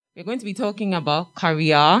We're going to be talking about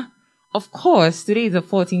career. Of course, today is the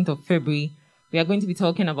 14th of February. We are going to be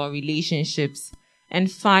talking about relationships.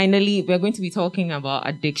 And finally, we're going to be talking about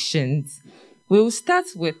addictions. We'll start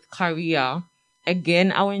with career.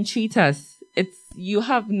 Again, I will entreat us. You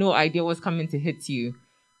have no idea what's coming to hit you.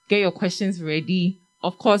 Get your questions ready.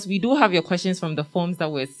 Of course, we do have your questions from the forms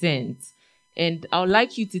that were sent. And I would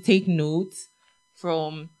like you to take notes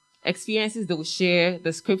from experiences they will share,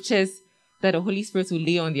 the scriptures that the Holy Spirit will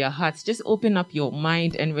lay on their hearts. Just open up your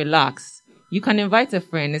mind and relax. You can invite a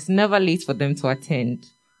friend. It's never late for them to attend.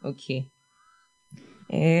 Okay.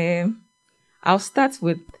 I'll start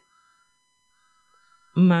with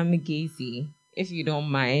Mami Gazy, if you don't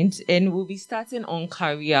mind. And we'll be starting on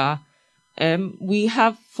career. We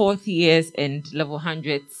have fourth years and level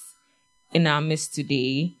 100s in our midst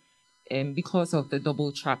today because of the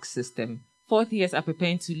double track system. Fourth years are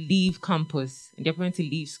preparing to leave campus and they're preparing to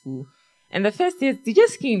leave school. And the first years, they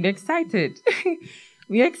just came. They're excited.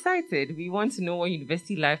 We're excited. We want to know what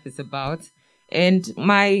university life is about. And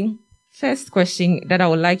my first question that I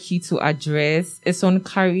would like you to address is on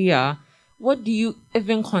career. What do you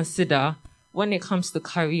even consider when it comes to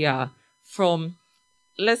career from,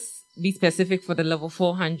 let's be specific for the level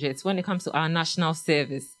 400s, when it comes to our national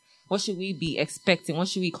service? What should we be expecting? What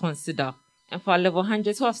should we consider? And for our level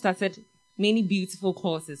 100s who have started many beautiful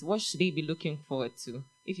courses, what should they be looking forward to?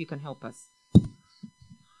 If you can help us.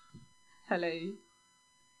 Hello.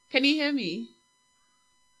 Can you hear me?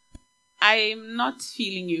 I'm not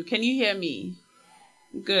feeling you. Can you hear me?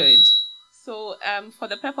 Good. So, for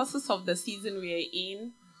the purposes of the season we're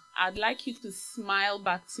in, I'd like you to smile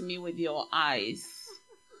back to me with your eyes.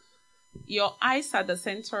 Your eyes are the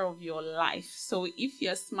center of your life. So if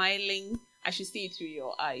you're smiling, I should see it through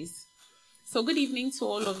your eyes. So good evening to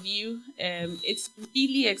all of you. It's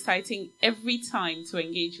really exciting every time to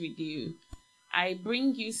engage with you. I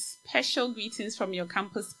bring you special greetings from your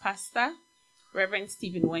campus pastor, Reverend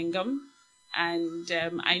Stephen Wengam. And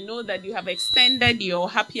I know that you have extended your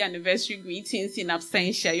happy anniversary greetings in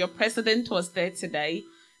absentia. Your president was there today,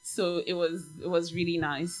 so it was really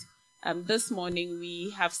nice. This morning,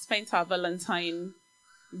 we have spent our Valentine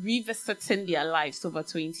revisiting their lives over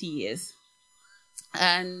 20 years.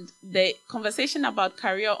 And the conversation about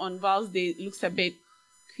career on Val's Day looks a bit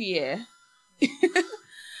queer.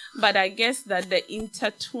 But I guess that the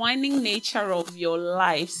intertwining nature of your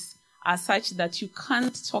lives are such that you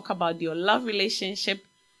can't talk about your love relationship,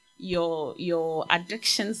 your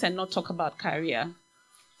addictions, and not talk about career.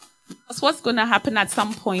 Because what's going to happen at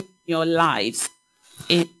some point in your lives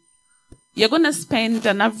is you're going to spend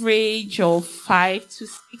an average of 5 to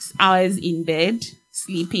 6 hours in bed,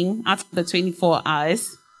 sleeping after the 24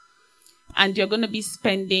 hours. And you're going to be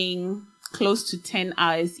spending close to 10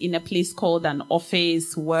 hours in a place called an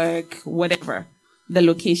office, work, whatever the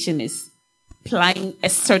location is, plying a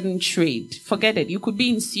certain trade. Forget it. You could be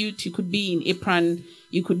in suit, you could be in apron,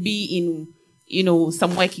 you could be in,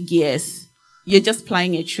 some work gears. You're just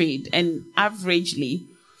plying a trade. And averagely,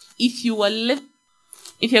 if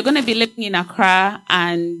you're going to be living in Accra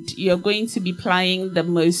and you're going to be plying the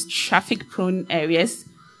most traffic-prone areas,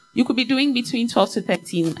 you could be doing between 12 to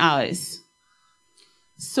 13 hours.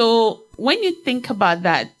 So when you think about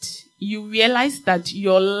that, you realize that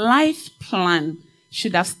your life plan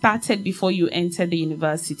should have started before you enter the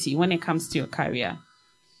university when it comes to your career.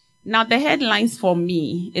 Now, the headlines for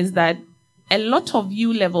me is that a lot of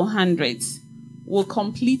you level 100s will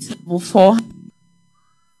complete level 4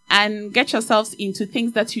 and get yourselves into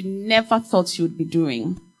things that you never thought you would be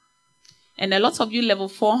doing. And a lot of you level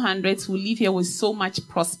 400s will leave here with so much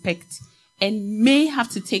prospect and may have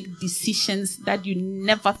to take decisions that you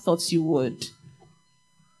never thought you would.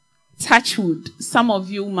 Touch wood. Some of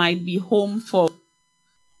you might be home for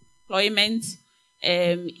employment.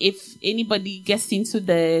 If anybody gets into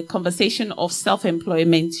the conversation of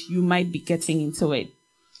self-employment, you might be getting into it.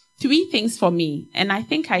 3 things for me, and I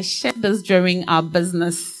think I shared this during our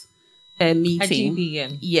business meeting.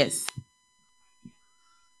 GBM. Yes.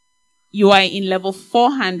 You are in level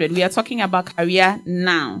 400. We are talking about career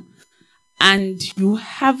now. And you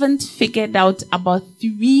haven't figured out about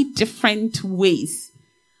 3 different ways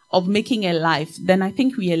of making a life, then I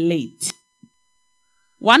think we are late.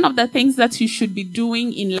 One of the things that you should be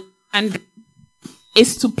doing in level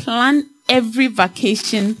is to plan every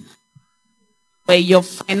vacation for your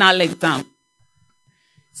final exam.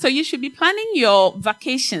 So you should be planning your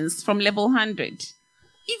vacations from level 100.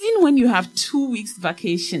 Even when you have 2 weeks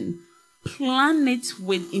vacation, plan it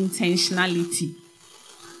with intentionality.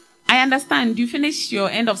 I understand you finish your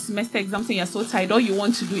end of semester exams and you're so tired. All you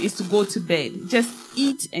want to do is to go to bed. Just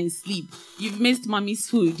eat and sleep. You've missed mommy's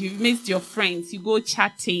food. You've missed your friends. You go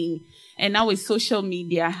chatting. And now with social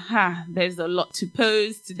media, there's a lot to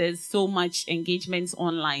post. There's so much engagement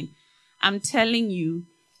online. I'm telling you,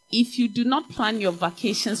 if you do not plan your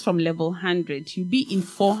vacations from level 100, you'll be in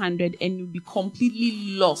 400 and you'll be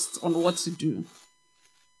completely lost on what to do.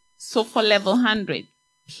 So for level 100,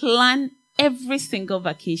 plan every single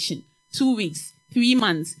vacation, 2 weeks, 3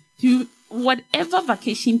 months, whatever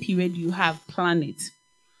vacation period you have, plan it.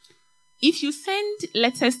 If you send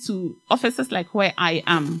letters to offices like where I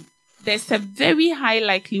am, there's a very high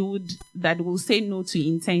likelihood that we'll say no to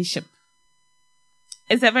internship.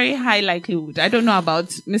 It's a very high likelihood. I don't know about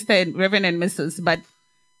Mr. Reverend and Mrs., but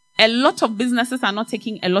a lot of businesses are not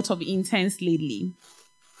taking a lot of interns lately.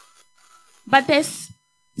 But there's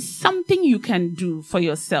something you can do for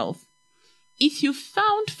yourself. If you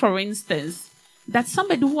found, for instance, that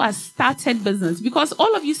somebody who has started business, because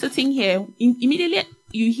all of you sitting here, immediately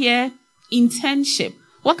you hear internship.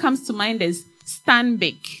 What comes to mind is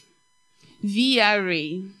Stanbic,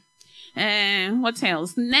 VRA, what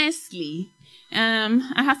else? Nestle.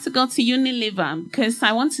 I have to go to Unilever because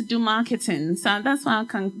I want to do marketing. So that's why I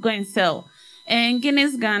can go and sell. And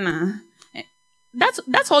Guinness Ghana.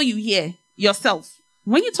 That's all you hear yourself.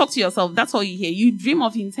 When you talk to yourself, that's all you hear. You dream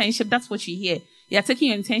of internship, that's what you hear. You're taking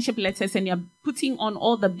your internship letters and you're putting on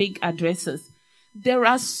all the big addresses. There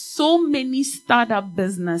are so many startup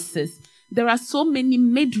businesses. There are so many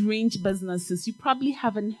mid-range businesses. You probably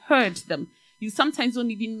haven't heard them. You sometimes don't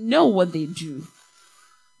even know what they do.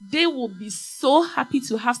 They will be so happy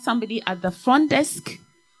to have somebody at the front desk,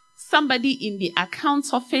 somebody in the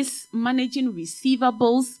accounts office managing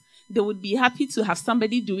receivables. They would be happy to have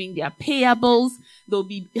somebody doing their payables. They'll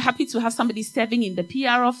be happy to have somebody serving in the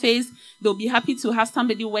PR office. They'll be happy to have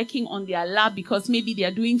somebody working on their lab because maybe they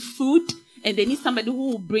are doing food and they need somebody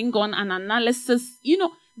who will bring on an analysis. You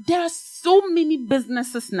know, there are so many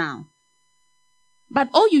businesses now. But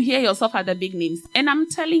all you hear yourself are the big names. And I'm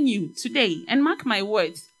telling you today, and mark my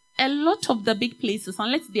words, a lot of the big places,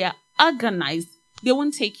 unless they are organized, they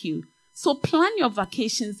won't take you. So plan your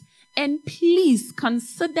vacations and please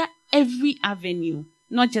consider every avenue,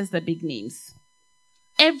 not just the big names.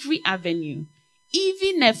 Every avenue.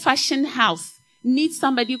 Even a fashion house needs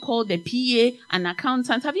somebody called a PA, an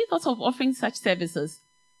accountant. Have you thought of offering such services?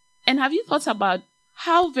 And have you thought about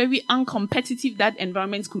how very uncompetitive that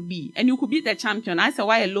environment could be? And you could be the champion. I said,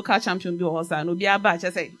 why a local champion be also? And be a batch.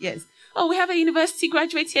 I said, yes. Oh, we have a university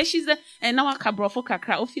graduate here. She's the, and now a kabrofo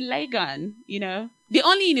kakra ofilegan, you know, the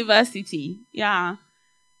only university. Yeah.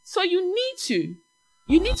 So you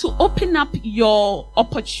need to open up your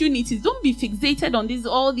opportunities. Don't be fixated on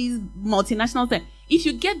all these multinational things. If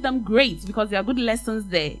you get them, great, because there are good lessons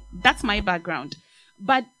there. That's my background.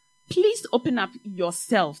 But please open up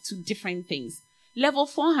yourself to different things. Level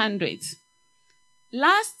 400.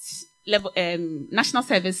 Last level, national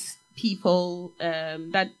service people,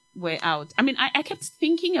 that were out. I mean, I kept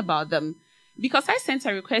thinking about them because I sent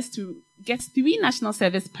a request to get 3 national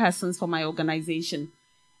service persons for my organization.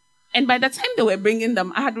 And by the time they were bringing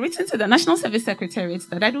them, I had written to the National Service Secretariat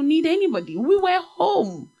that I don't need anybody. We were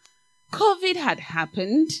home. COVID had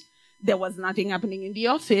happened. There was nothing happening in the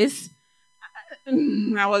office.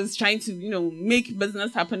 I was trying to, make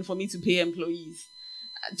business happen for me to pay employees.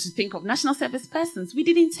 To think of national service persons. We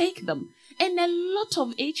didn't take them. And a lot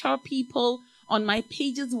of HR people on my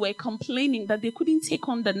pages were complaining that they couldn't take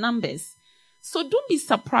on the numbers. So don't be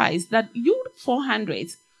surprised that you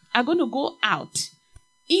 400s are going to go out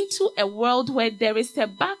into a world where there is a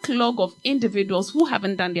backlog of individuals who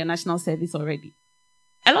haven't done their national service already.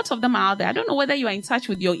 A lot of them are out there. I don't know whether you are in touch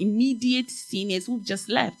with your immediate seniors who've just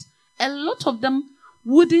left. A lot of them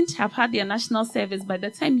wouldn't have had their national service by the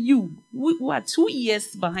time you, who are 2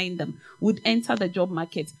 years behind them, would enter the job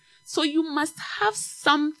market. So you must have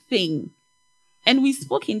something. And we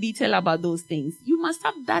spoke in detail about those things. You must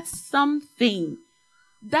have that something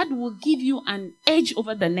that will give you an edge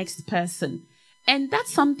over the next person. And that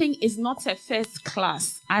something is not a first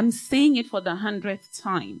class. I'm saying it for the 100th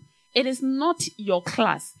time. It is not your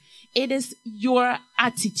class. It is your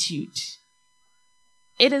attitude.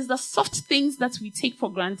 It is the soft things that we take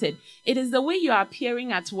for granted. It is the way you are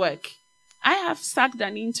appearing at work. I have sacked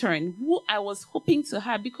an intern who I was hoping to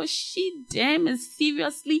have because she damn is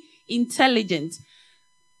seriously intelligent.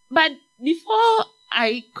 But before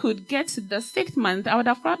I could get to the 6th month, I would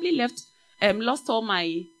have probably lost all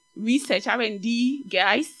my research, R&D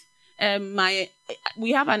guys.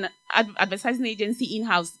 We have an advertising agency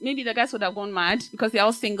in-house. Maybe the guys would have gone mad because they're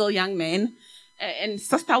all single young men. And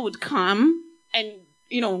sister would come and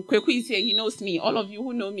Kweku is here, he knows me. All of you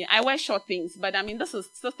who know me, I wear short things, but I mean, this is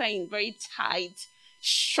sister in very tight,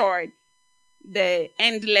 short, the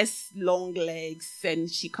endless long legs, and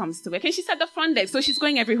she comes to work, and she's at the front desk, so she's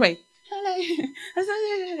going everywhere. I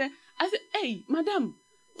said, hey, madam,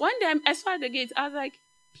 one day as far as the gate, I was like,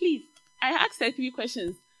 please, I asked her 3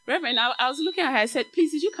 questions. Reverend, I was looking at her, I said,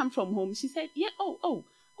 please, did you come from home? She said, yeah, oh,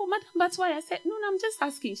 madam, that's why. I said, no, I'm just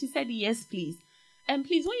asking. She said, yes, please. And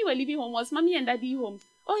please, when you were leaving home, was mommy and daddy home?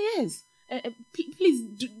 Oh, yes. Please,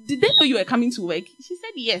 did they know you were coming to work? She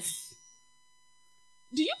said, yes.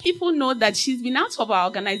 Do you people know that she's been out of our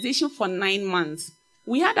organization for 9 months?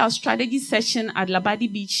 We had our strategy session at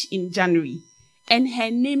Labadi Beach in January, and her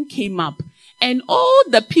name came up. And all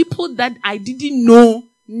the people that I didn't know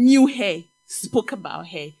knew her, spoke about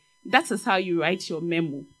her. That is how you write your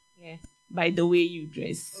memo. Yeah. By the way you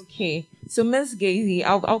dress. Okay. So, Miss Gazy,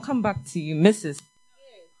 I'll come back to you, Mrs. Yes,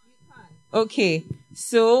 you can. Okay.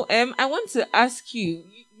 So, I want to ask you,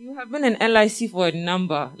 you have been in LIC for a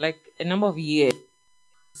number of years.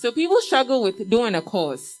 So people struggle with doing a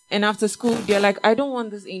course, and after school, they're like, I don't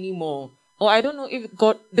want this anymore. Or I don't know if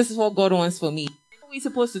this is what God wants for me. How are we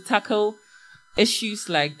supposed to tackle issues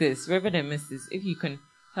like this? Reverend and Mrs., if you can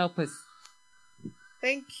help us.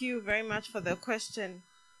 Thank you very much for the question.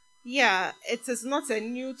 Yeah, it is not a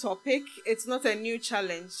new topic. It's not a new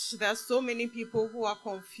challenge. There are so many people who are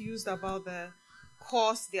confused about the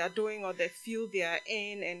course they are doing or the field they are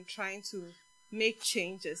in and trying to make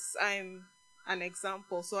changes. I'm an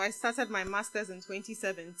example. So I started my master's in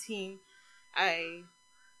 2017. I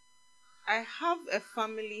have a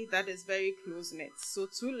family that is very close-knit. So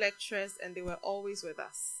 2 lecturers, and they were always with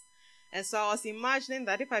us. And so I was imagining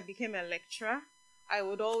that if I became a lecturer, I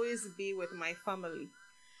would always be with my family.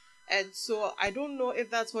 And so I don't know if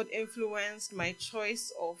that's what influenced my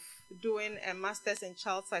choice of doing a master's in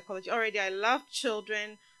child psychology. Already I loved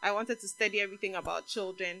children. I wanted to study everything about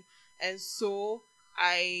children. And so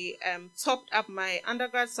I topped up my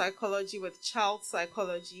undergrad psychology with child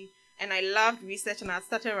psychology. And I loved research, and I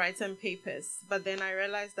started writing papers. But then I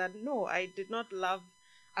realized that no, I did not love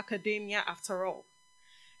academia after all.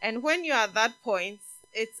 And when you're at that point,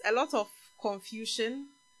 it's a lot of confusion.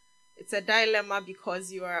 It's a dilemma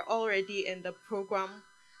because you are already in the program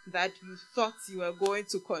that you thought you were going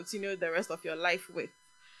to continue the rest of your life with.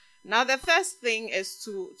 Now, the first thing is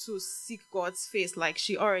to seek God's face, like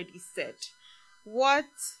she already said. What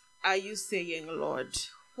are you saying, Lord?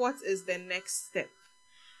 What is the next step?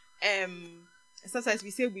 Sometimes we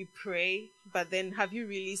say we pray, but then have you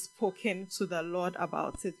really spoken to the Lord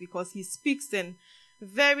about it? Because he speaks in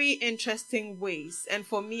very interesting ways. And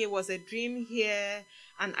for me, it was a dream here,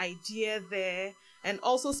 an idea there, and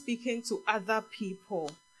also speaking to other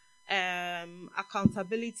people,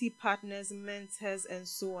 accountability partners, mentors, and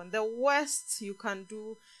so on. The worst you can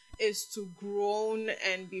do is to groan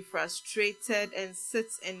and be frustrated and sit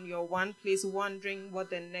in your one place wondering what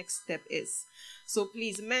the next step is. So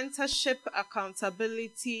please, mentorship,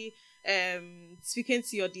 accountability, speaking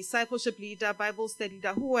to your discipleship leader, Bible study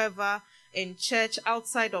leader, whoever in church,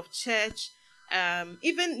 outside of church,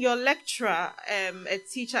 even your lecturer, a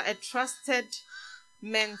teacher, a trusted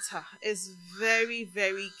mentor is very,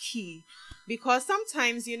 very key. Because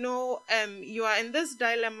sometimes, you are in this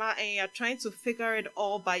dilemma and you're trying to figure it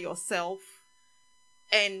all by yourself,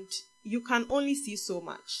 and you can only see so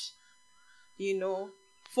much.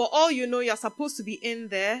 For all you know, you're supposed to be in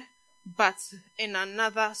there, but in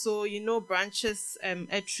another, branches,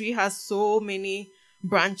 a tree has so many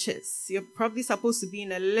branches. You're probably supposed to be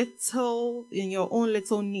in your own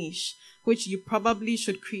little niche, which you probably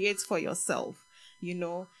should create for yourself,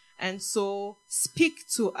 And so speak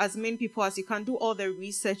to as many people as you can, do all the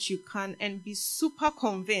research you can, and be super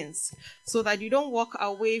convinced so that you don't walk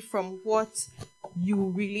away from what you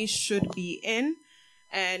really should be in.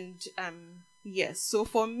 And yes, so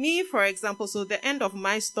for me, for example, so the end of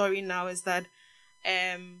my story now is that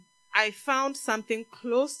I found something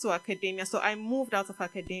close to academia. So I moved out of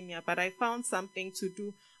academia, but I found something to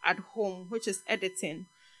do at home, which is editing.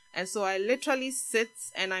 And so I literally sit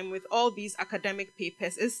and I'm with all these academic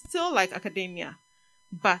papers. It's still like academia,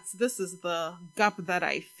 but this is the gap that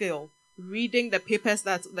I fill, reading the papers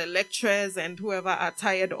that the lecturers and whoever are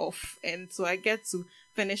tired of. And so I get to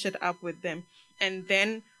finish it up with them. And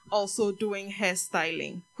then also doing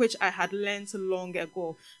hairstyling, which I had learned long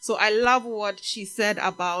ago. So I love what she said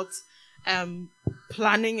about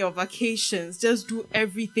planning your vacations. Just do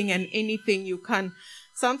everything and anything you can.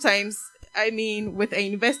 Sometimes, with a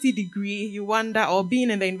university degree, you wonder, or being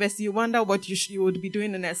in the university, you wonder what you would be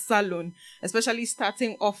doing in a salon, especially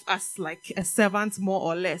starting off as like a servant more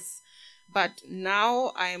or less. But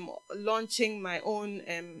now I'm launching my own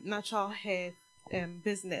natural hair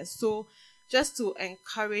business. So just to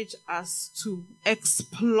encourage us to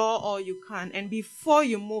explore all you can. And before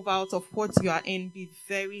you move out of what you are in, be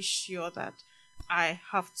very sure that I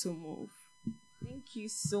have to move. Thank you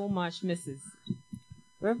so much, Mrs.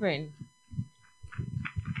 Reverend.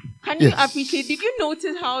 Can you appreciate, did you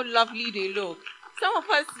notice how lovely they look? Some of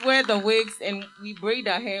us wear the wigs and we braid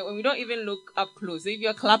our hair and we don't even look up close. So if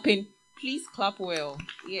you're clapping, please clap well.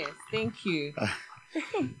 Yes, thank you.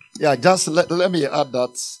 Yeah, just let me add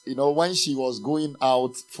that, when she was going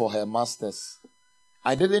out for her master's,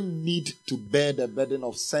 I didn't need to bear the burden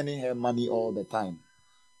of sending her money all the time.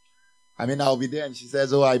 I mean, I'll be there and she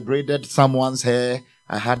says, I braided someone's hair.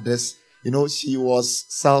 I had this. She was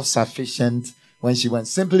self-sufficient when she went,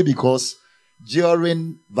 simply because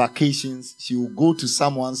during vacations, she would go to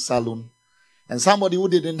someone's salon, and somebody who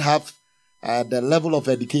didn't have the level of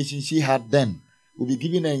education she had then would be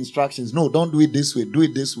giving her instructions. No, don't do it this way. Do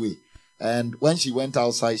it this way. And when she went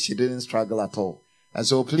outside, she didn't struggle at all. And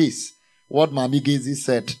so please, what Mami Gezi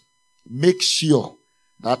said, make sure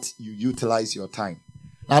that you utilize your time.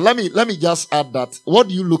 Now, let me just add that. What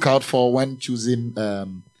do you look out for when choosing?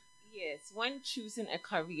 Yes, when choosing a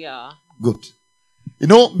career. Good.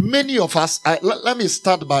 Many of us. Let me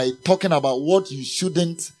start by talking about what you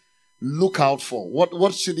shouldn't look out for.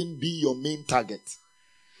 What shouldn't be your main target.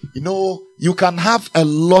 You can have a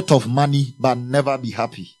lot of money but never be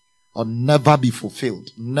happy, or never be fulfilled,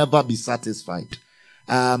 never be satisfied.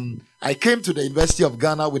 I came to the University of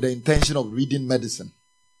Ghana with the intention of reading medicine.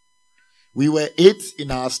 We were 8 in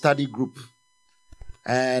our study group,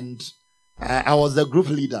 and I was the group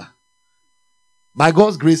leader. By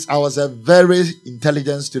God's grace, I was a very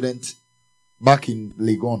intelligent student back in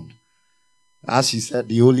Legon, as she said,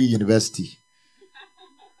 the only university.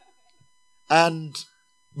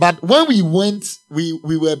 But when we went, we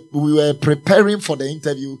were preparing for the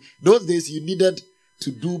interview. Those days, you needed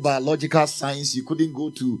to do biological science. You couldn't go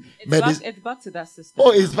to medicine. It's back to that system.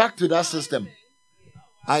 Oh, it's back to that system.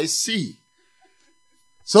 I see.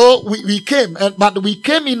 So we came, but we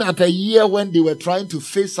came in at a year when they were trying to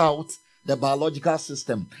phase out the biological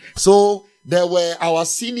system. So there were our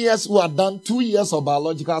seniors who had done 2 years of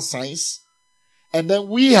biological science, and then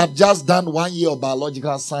we had just done 1 year of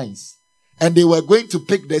biological science. And they were going to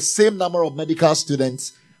pick the same number of medical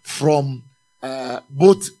students from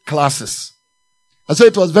both classes. And so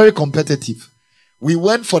it was very competitive. We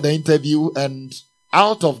went for the interview, and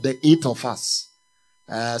out of the 8 of us,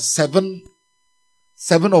 7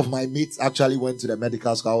 of my mates actually went to the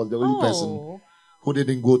medical school. I was the only person who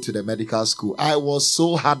didn't go to the medical school. I was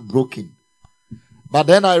so heartbroken. But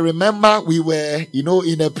then I remember we were,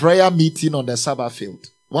 in a prayer meeting on the Sabbath field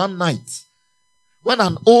one night, when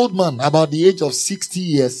an old man about the age of 60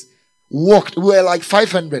 years walked. We were like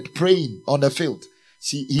 500 praying on the field.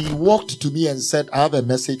 He walked to me and said, I have a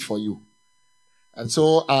message for you. And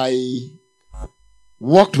so I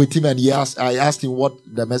walked with him, and I asked him what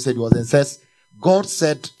the message was, and says, God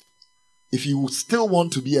said, if you still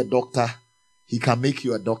want to be a doctor, he can make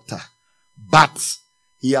you a doctor. But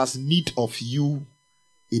he has need of you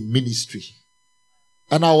in ministry.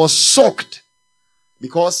 And I was shocked,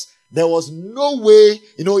 because there was no way,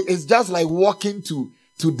 it's just like walking to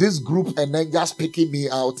this group and then just picking me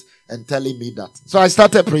out and telling me that. So I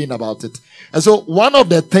started praying about it. And so one of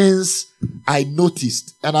the things I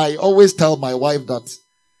noticed, and I always tell my wife that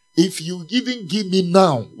if you even give me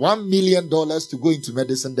now $1 million to go into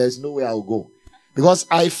medicine, there's no way I'll go. Because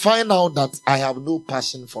I find out that I have no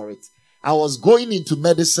passion for it. I was going into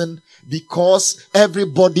medicine because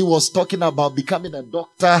everybody was talking about becoming a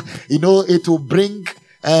doctor. It will bring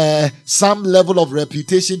some level of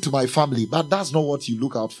reputation to my family. But that's not what you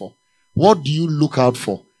look out for. What do you look out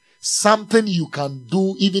for? Something you can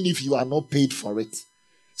do even if you are not paid for it.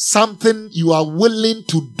 Something you are willing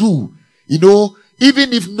to do,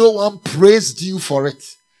 even if no one praised you for it.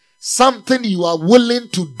 Something you are willing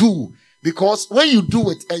to do, because when you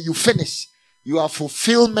do it and you finish, you have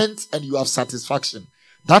fulfillment and you have satisfaction.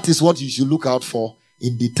 That is what you should look out for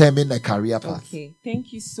in determining a career path. Okay,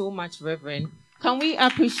 thank you so much, Reverend. Can we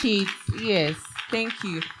appreciate? Yes, thank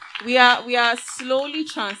you. We are slowly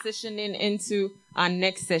transitioning into our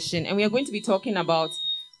next session, and we are going to be talking about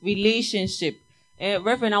relationship.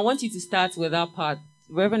 Reverend, I want you to start with that part,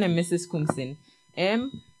 Reverend and Mrs. Kumsin.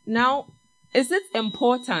 Now, is it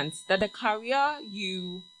important that the career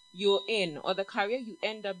you're in, or the career you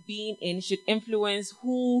end up being in, should influence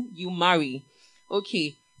who you marry?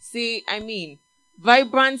 Okay,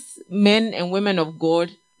 vibrant men and women of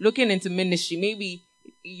God looking into ministry. Maybe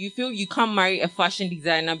you feel you can't marry a fashion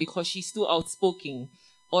designer because she's too outspoken,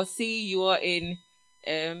 or say you are in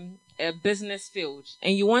a business field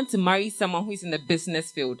and you want to marry someone who is in the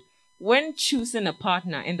business field, when choosing a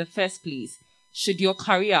partner in the first place, should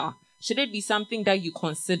it be something that you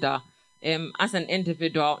consider as an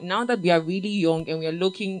individual? Now that we are really young and we are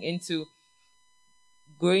looking into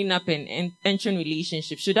growing up and entering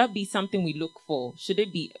relationships, should that be something we look for? Should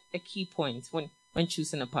it be a key point when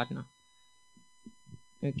choosing a partner?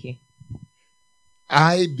 Okay.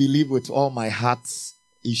 I believe with all my heart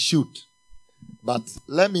it should. But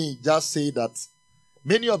let me just say that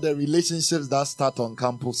many of the relationships that start on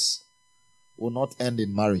campus will not end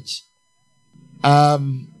in marriage.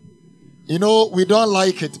 We don't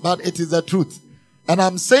like it, but it is the truth. And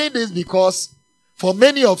I'm saying this because for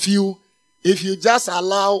many of you, if you just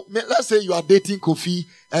allow, let's say you are dating Kofi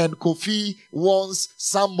and Kofi wants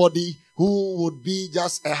somebody who would be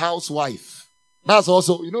just a housewife. That's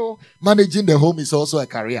also, managing the home is also a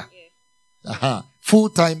career. Yeah. Full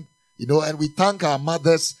time, and we thank our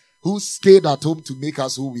mothers who stayed at home to make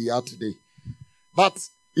us who we are today. But,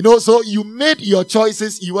 so you made your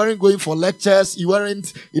choices. You weren't going for lectures. You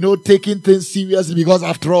weren't, taking things seriously because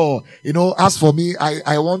after all, as for me,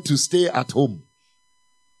 I want to stay at home.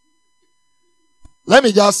 Let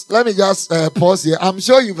me just pause here. I'm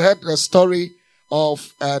sure you've heard the story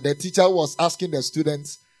of the teacher who was asking the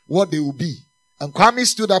students what they will be. And Kwame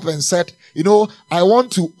stood up and said, I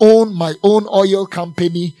want to own my own oil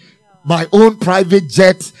company, my own private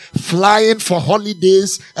jet, flying for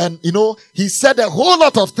holidays. And, he said a whole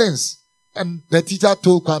lot of things. And the teacher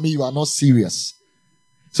told Kwame, you are not serious.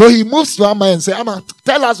 So he moves to Amma and says, Amma,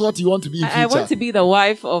 tell us what you want to be in future. I want to be the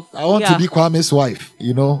wife of... I want to be Kwame's wife,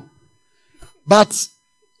 But,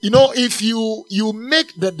 if you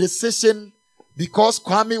make the decision because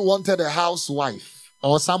Kwame wanted a housewife,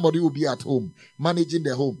 or somebody will be at home, managing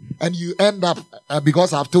the home. And you end up,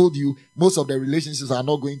 because I've told you, most of the relationships are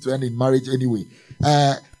not going to end in marriage anyway.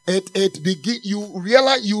 You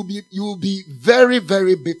realize you'll be very,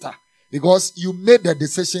 very bitter because you made the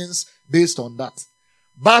decisions based on that.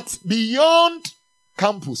 But beyond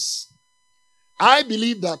campus, I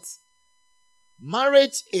believe that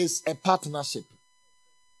marriage is a partnership.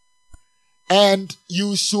 And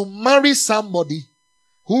you should marry somebody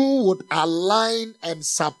who would align and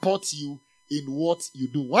support you in what you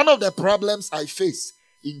do. One of the problems I face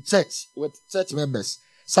in church with church members,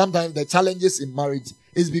 sometimes the challenges in marriage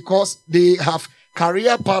is because they have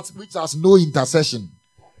career paths which has no intercession.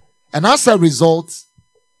 And as a result,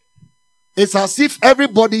 it's as if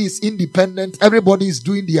everybody is independent, everybody is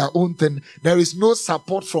doing their own thing. There is no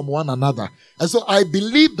support from one another. And so I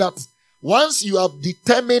believe that once you have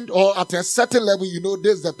determined or at a certain level,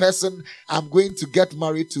 this is the person I'm going to get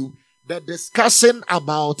married to, the discussion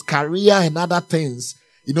about career and other things,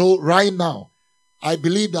 right now, I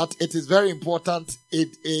believe that it is very important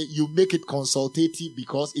you make it consultative,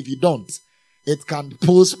 because if you don't, it can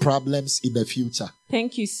pose problems in the future.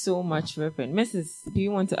 Thank you so much, Reverend. Mrs., do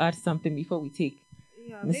you want to add something before we take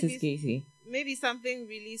Mrs. Casey? Maybe something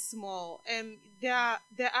really small. There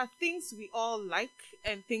are things we all like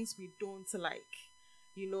and things we don't like.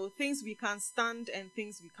 Things we can stand and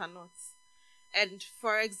things we cannot. And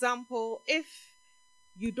for example, if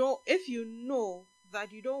you know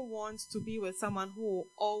that you don't want to be with someone who will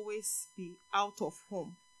always be out of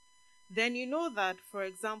home, then you know that, for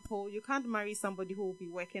example, you can't marry somebody who will be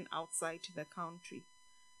working outside the country,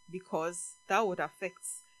 because that would affect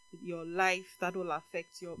your life, that will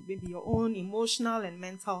affect maybe your own emotional and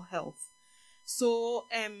mental health. So,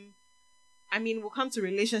 we'll come to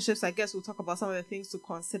relationships. I guess we'll talk about some of the things to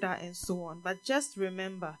consider and so on. But just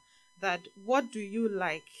remember that what do you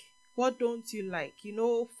like? What don't you like?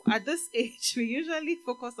 At this age, we usually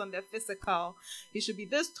focus on the physical. He should be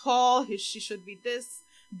this tall. She should be this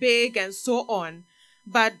big and so on.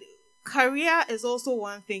 But career is also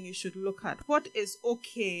one thing you should look at. What is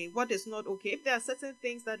okay? What is not okay? If there are certain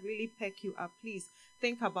things that really peck you up, please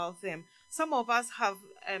think about them. Some of us have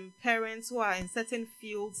parents who are in certain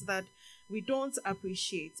fields that we don't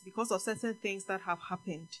appreciate because of certain things that have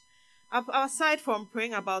happened. Aside from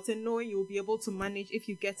praying about it, knowing you'll be able to manage if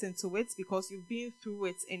you get into it because you've been through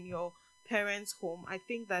it in your parents' home, I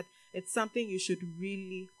think that it's something you should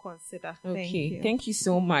really consider. Okay, thank you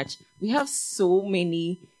so much. We have so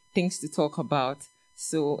many things to talk about,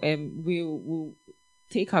 so we'll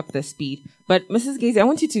take up the speed. But Mrs. Casey, I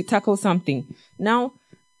want you to tackle something. Now,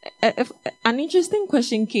 if an interesting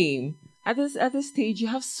question came. At this stage, you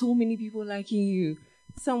have so many people liking you.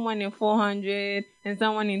 Someone in 400 and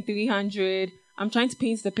someone in 300. I'm trying to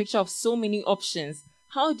paint the picture of so many options.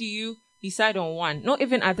 How do you decide on one? Not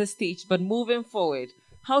even at this stage, but moving forward.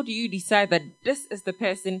 how do you decide that this is the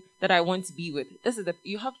person that I want to be with?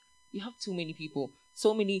 You have too many people,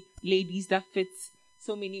 so many ladies that fit,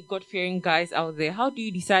 so many God-fearing guys out there. How do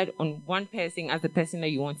you decide on one person as the person that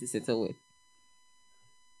you want to settle with?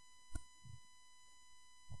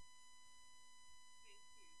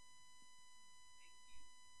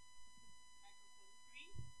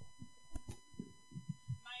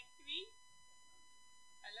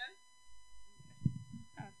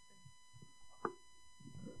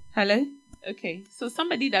 Hello? Okay, so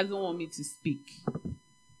somebody doesn't want me to speak.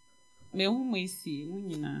 You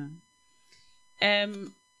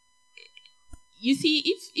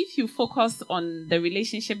see, if you focus on the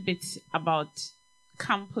relationship bit about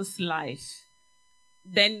campus life,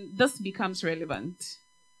 then this becomes relevant.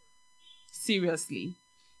 Seriously.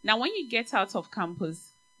 Now, when you get out of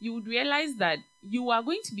campus, you would realize that you are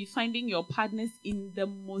going to be finding your partners in the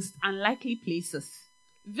most unlikely places.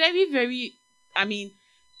 Very, very,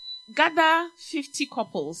 gather 50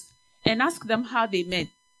 couples and ask them how they met.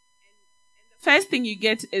 First thing you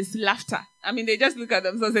get is laughter. They just look at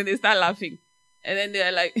themselves and they start laughing. And then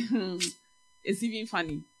they're like, it's even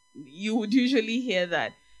funny. You would usually hear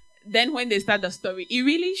that. Then when they start the story, it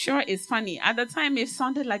really sure is funny. At the time, it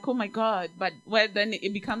sounded like, oh my God. But then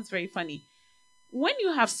it becomes very funny. When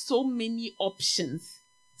you have so many options,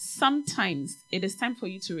 sometimes it is time for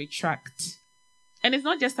you to retract. And it's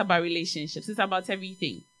not just about relationships. It's about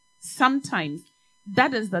everything. Sometimes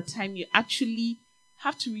that is the time you actually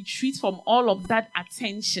have to retreat from all of that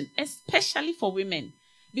attention, especially for women,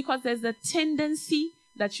 because there's a tendency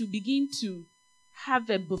that you begin to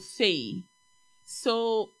have a buffet.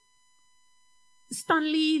 So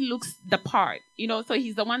Stanley looks the part, so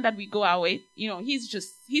he's the one that we go out with.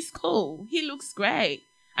 He's cool. He looks great.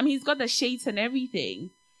 He's got the shades and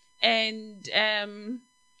everything. And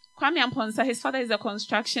Kwame Amponsa, his father is a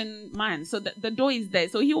construction man, so the door is there,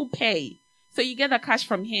 so he will pay. So you get the cash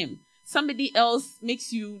from him. Somebody else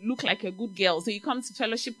makes you look like a good girl, so you come to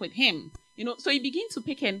fellowship with him. So you begin to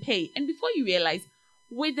pick and pay. And before you realize,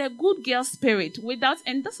 with a good girl spirit,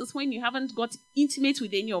 and this is when you haven't got intimate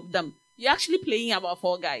with any of them, you're actually playing about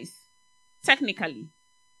 4 guys, technically.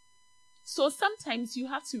 So sometimes you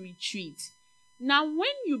have to retreat. Now,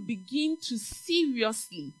 when you begin to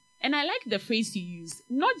seriously, and I like the phrase you use,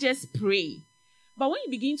 not just pray, but when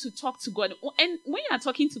you begin to talk to God, and when you are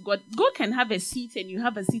talking to God, God can have a seat and you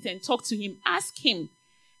have a seat and talk to him, ask him,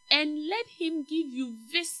 and let him give you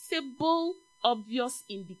visible, obvious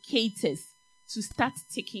indicators to start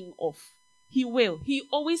ticking off. He will. He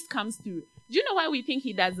always comes through. Do you know why we think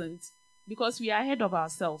he doesn't? Because we are ahead of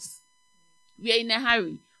ourselves. We are in a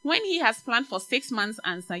hurry. When he has planned for 6 months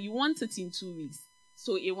answer, you want it in 2 weeks.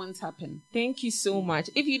 So it won't happen. Thank you so much.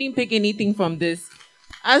 If you didn't pick anything from this,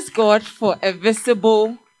 ask God for a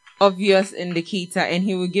visible, obvious indicator and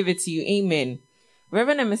he will give it to you. Amen.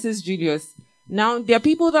 Reverend and Mrs. Julius, now there are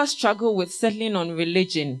people that struggle with settling on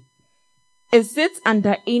religion. Is it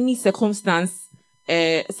under any circumstance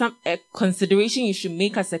some consideration you should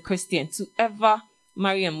make as a Christian to ever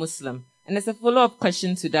marry a Muslim? And there's a follow-up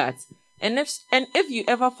question to that. And if you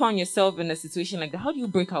ever found yourself in a situation like that, how do you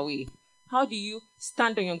break away? How do you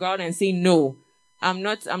stand on your ground and say, no, I'm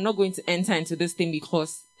not going to enter into this thing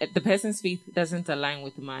because the person's faith doesn't align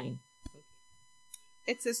with mine?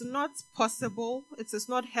 It is not possible. It is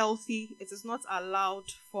not healthy. It is not allowed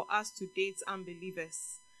for us to date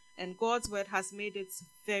unbelievers. And God's word has made it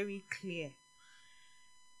very clear.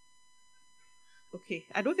 Okay,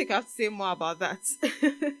 I don't think I have to say more about that.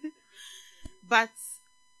 But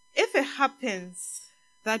if it happens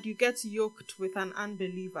that you get yoked with an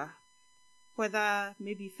unbeliever, whether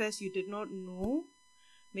maybe first you did not know,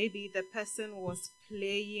 maybe the person was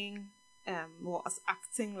playing, was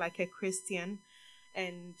acting like a Christian,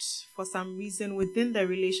 and for some reason within the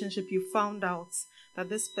relationship you found out that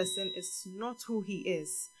this person is not who he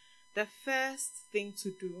is, the first thing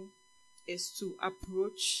to do is to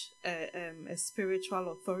approach a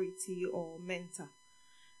spiritual authority or mentor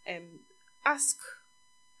and ask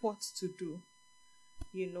what to do,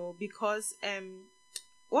 because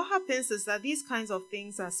what happens is that these kinds of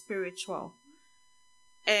things are spiritual,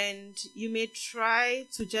 and you may try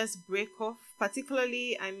to just break off,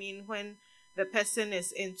 particularly, when the person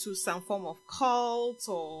is into some form of cult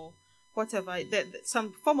or whatever,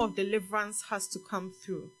 some form of deliverance has to come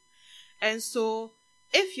through. And so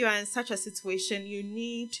if you are in such a situation, you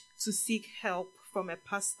need to seek help from a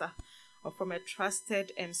pastor or from a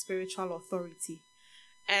trusted and spiritual authority.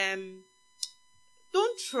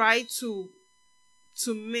 Don't try to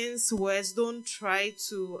mince words. Don't try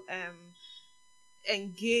to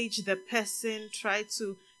engage the person. Try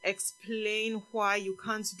to explain why you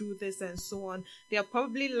can't do this and so on, they are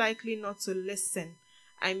probably likely not to listen.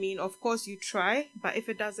 I mean, of course you try, but if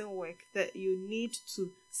it doesn't work, that you need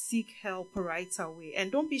to seek help right away.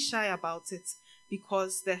 And don't be shy about it,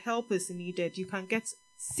 because the help is needed. You can get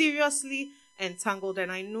seriously entangled,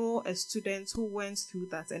 and I know a student who went through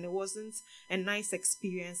that, and it wasn't a nice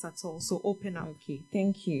experience at all. So open up. Okay,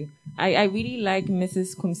 thank you. I really like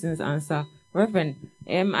Mrs. Kumson's answer. Reverend,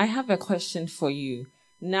 I have a question for you.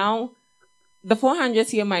 Now, the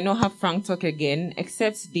 400s here might not have frank talk again,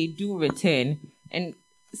 except they do return, and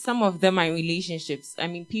some of them are in relationships. I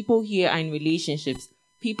mean, people here are in relationships.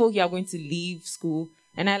 People here are going to leave school.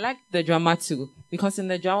 And I like the drama too, because in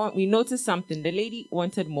the drama, we noticed something. The lady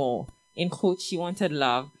wanted more. In quotes, she wanted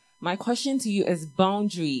love. My question to you is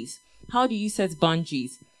boundaries. How do you set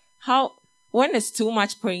boundaries? When is too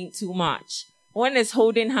much praying too much? When is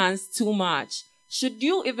holding hands too much? Should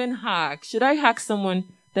you even hug? Should I hug someone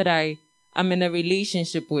that I am in a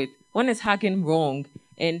relationship with? When is hugging wrong?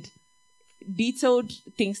 And detailed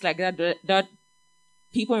things like that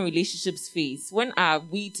people in relationships face. When are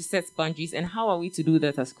we to set boundaries, and how are we to do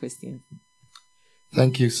that as Christians?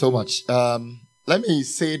 Thank you so much. Let me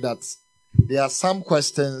say that there are some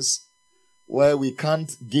questions where we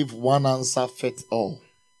can't give one answer fit all.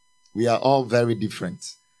 We are all very different.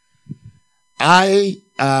 When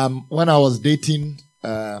I was dating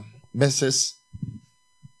Mrs.,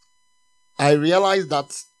 I realized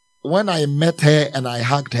that when I met her and I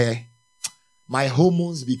hugged her, my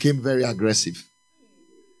hormones became very aggressive.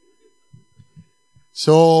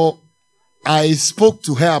 So I spoke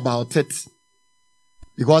to her about it,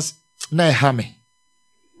 because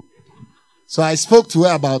so I spoke to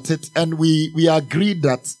her about it, and we agreed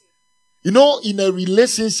that, in a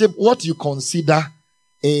relationship, what you consider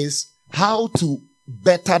is how to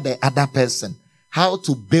better the other person, how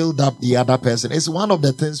to build up the other person. It's one of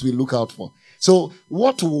the things we look out for. So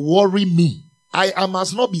what will worry me? I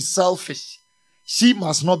must not be selfish. She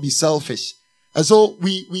must not be selfish. And so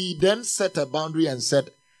we then set a boundary and said,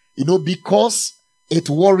 because it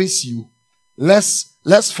worries you,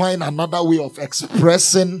 let's find another way of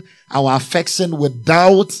expressing our affection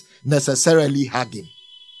without necessarily hugging.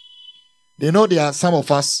 There are some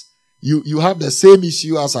of us, you have the same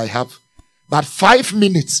issue as I have, but 5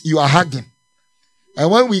 minutes you are hugging.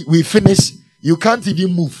 And when we finish, you can't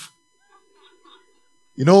even move.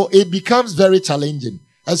 It becomes very challenging.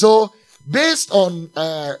 And so, based on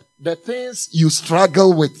the things you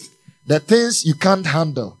struggle with, the things you can't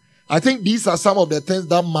handle, I think these are some of the things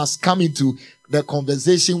that must come into the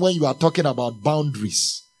conversation when you are talking about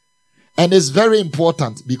boundaries. And it's very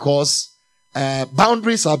important, because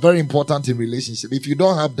boundaries are very important in relationship. If you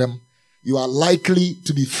don't have them, you are likely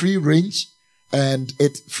to be free range, and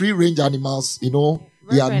free range animals, their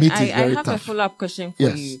meat is very tough. I have a follow-up question for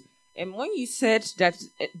you. And when you said that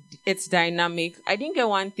it's dynamic, I didn't get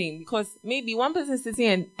one thing, because maybe one person is sitting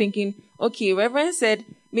and thinking, okay, Reverend said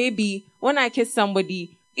maybe when I kiss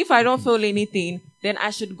somebody, if I don't feel anything, then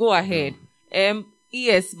I should go ahead.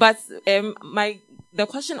 Yes, but the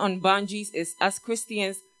question on boundaries is, as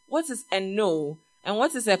Christians, what is a no, and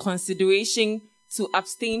what is a consideration to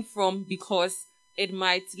abstain from, because it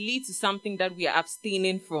might lead to something that we are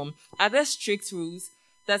abstaining from? Are there strict rules?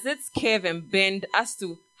 Does it curve and bend as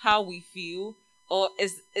to how we feel, or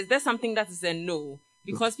is there something that is a no?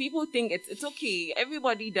 Because people think it's okay.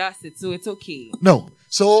 Everybody does it, so it's okay. No.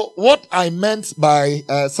 So what I meant by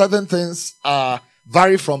certain things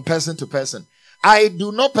vary from person to person. I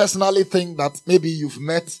do not personally think that maybe you've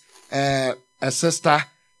met a sister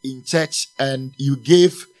in church and you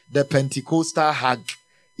gave the Pentecostal hug.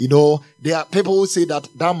 There are people who say that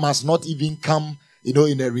must not even come,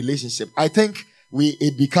 in a relationship. I think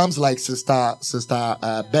it becomes like Sister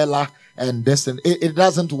Bella and Destiny. It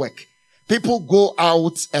doesn't work. People go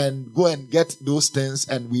out and get those things,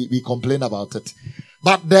 and we complain about it.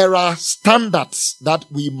 But there are standards that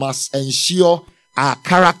we must ensure are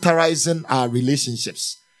characterizing our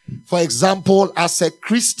relationships. For example, as a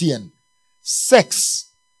Christian, sex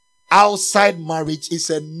outside marriage is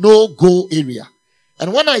a no-go area.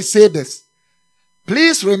 And when I say this,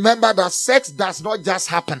 please remember that sex does not just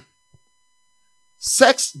happen.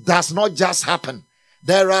 Sex does not just happen.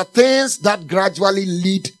 There are things that gradually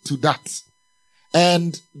lead to that.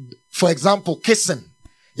 And, for example, kissing.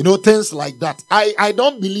 Things like that. I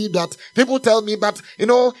don't believe that. People tell me that,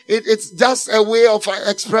 it's just a way of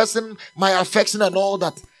expressing my affection and all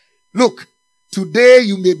that. Look, today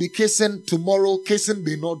you may be kissing, tomorrow kissing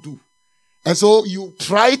may not do. And so you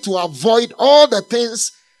try to avoid all the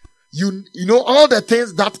things, all the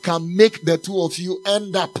things that can make the two of you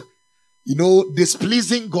end up,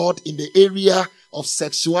 displeasing God in the area of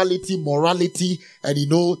sexuality, morality, and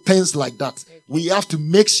things like that. We have to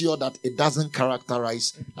make sure that it doesn't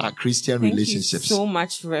characterize our Christian relationships. Thank you so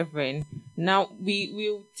much, Reverend. Now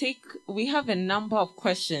we have a number of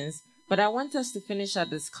questions, but I want us to finish our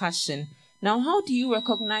discussion. Now, how do you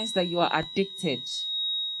recognize that you are addicted?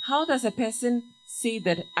 How does a person say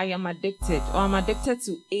that I am addicted, or I'm addicted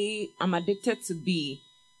to A, I'm addicted to B?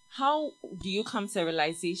 How do you come to a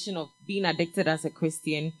realization of being addicted as a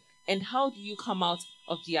Christian? And how do you come out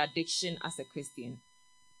of the addiction as a Christian?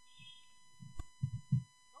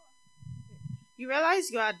 You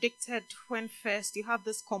realize you are addicted when first you have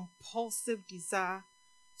this compulsive desire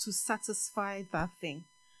to satisfy that thing.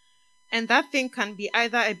 And that thing can be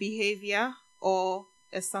either a behavior or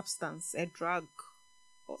a substance, a drug,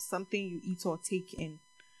 or something you eat or take in.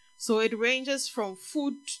 So it ranges from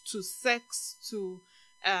food to sex to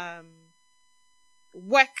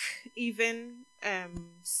work, even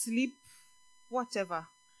sleep, whatever.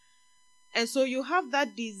 And so you have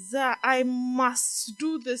that desire, I must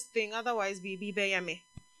do this thing, otherwise be bayame.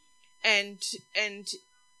 And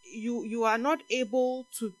you are not able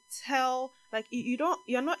to tell, like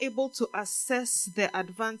you're not able to assess the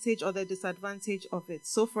advantage or the disadvantage of it.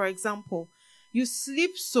 So for example, you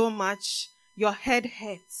sleep so much, your head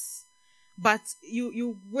hurts, but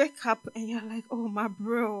you wake up and you're like, oh my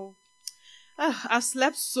bro, I've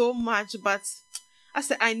slept so much, but I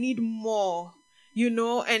said I need more,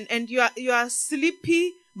 and you are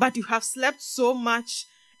sleepy, but you have slept so much,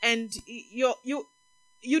 and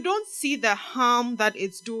you don't see the harm that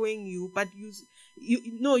it's doing you, but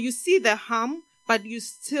you see the harm, but you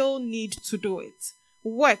still need to do it.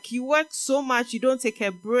 You work so much, you don't take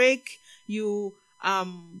a break, you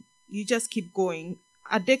just keep going.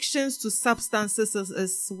 Addictions to substances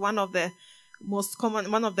is one of the most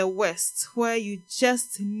common, one of the worst, where you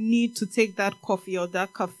just need to take that coffee or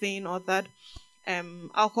that caffeine or that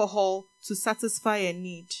alcohol to satisfy a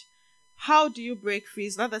need. How do you break free?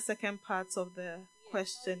 Is that the second part of the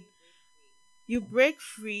question? You break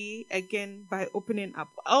free again by opening up.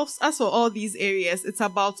 As for all these areas, it's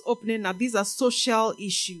about opening up. These are social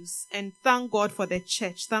issues, and thank God for the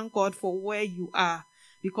church. Thank God for where you are,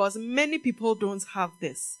 because many people don't have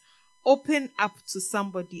this. Open up to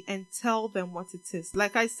somebody and tell them what it is.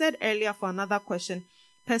 Like I said earlier for another question,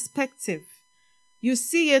 perspective. You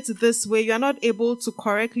see it this way, you are not able to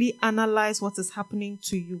correctly analyze what is happening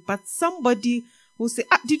to you, but somebody will say,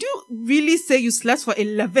 did you really say you slept for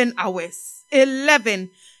 11 hours? 11,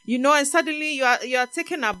 and suddenly you are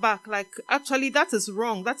taken aback, like, actually that is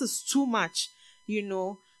wrong, that is too much,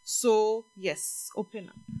 so yes, open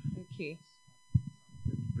up. Okay.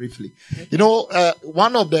 Briefly,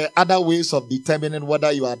 one of the other ways of determining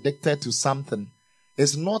whether you are addicted to something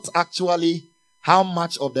is not actually how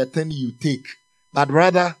much of the thing you take, but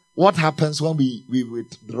rather what happens when we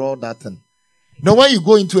withdraw that thing. When you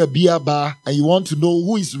go into a beer bar and you want to know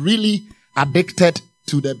who is really addicted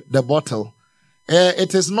to the bottle,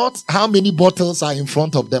 it is not how many bottles are in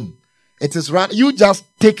front of them. It is rather you just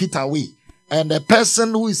take it away. And a person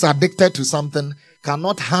who is addicted to something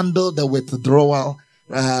cannot handle the withdrawal,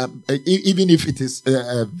 even if it is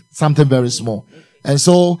something very small. And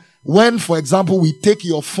so when, for example, we take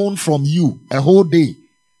your phone from you a whole day,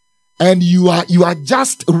 and you are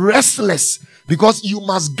just restless because you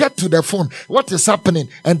must get to the phone. What is happening?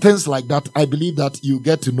 And things like that. I believe that you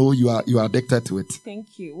get to know you are addicted to it.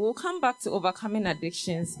 Thank you. We'll come back to overcoming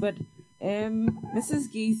addictions, but Mrs.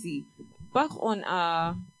 Gazy, back on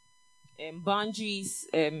our boundaries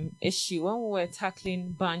issue, when we were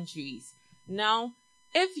tackling boundaries. Now,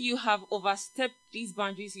 if you have overstepped these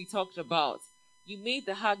boundaries we talked about, you made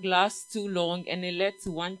the hug last too long and it led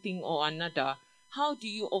to one thing or another, how do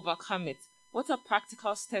you overcome it? What are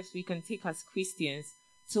practical steps we can take as Christians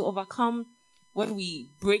to overcome when we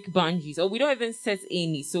break boundaries, or we don't even set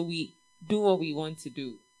any, so we do what we want to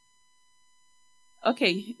do?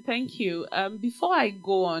 Okay, thank you. Before I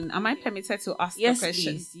go on, am I permitted to ask yes, the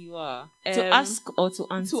question? Yes, please, you are. To ask or to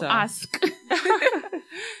answer? To ask.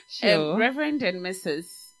 Sure. Reverend and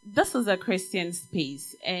Mrs., this is a Christian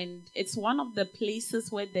space, and it's one of the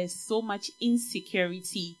places where there's so much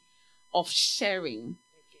insecurity of sharing.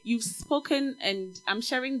 You've spoken, and I'm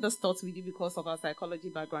sharing this thoughts with you because of our psychology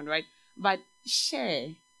background, right? But share.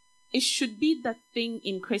 It should be the thing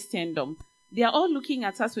in Christendom. They are all looking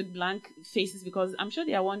at us with blank faces because I'm sure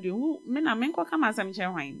they are wondering,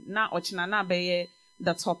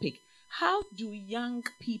 the topic. How do young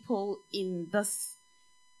people in this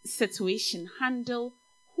situation handle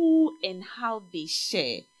who and how they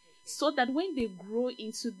share, so that when they grow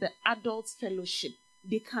into the adult fellowship,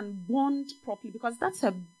 they can bond properly? Because that's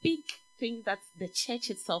a big thing that the church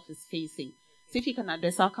itself is facing. So if you can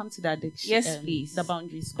address, I'll come to that. Yes, please. The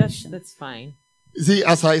boundaries question. That's fine. See,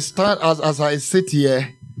 as I sit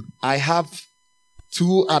here, I have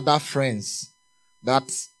 2 other friends that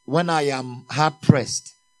when I am hard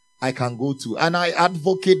pressed, I can go to. And I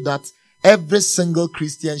advocate that every single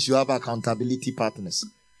Christian should have accountability partners.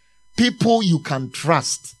 People you can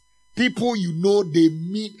trust. People you know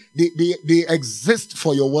they exist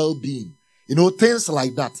for your well-being. Things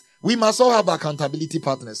like that. We must all have accountability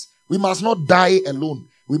partners. We must not die alone.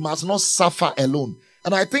 We must not suffer alone.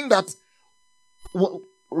 And I think that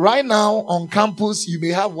right now on campus, you may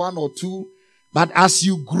have 1 or 2, but as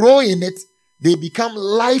you grow in it, they become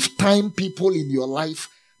lifetime people in your life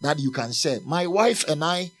that you can share. My wife and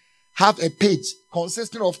I have a page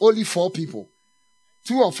consisting of only 4 people.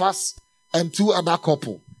 2 of us and 2 other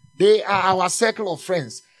couple. They are our circle of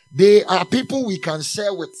friends. They are people we can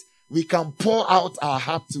share with. We can pour out our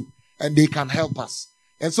heart to, and they can help us.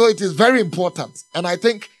 And so it is very important. And I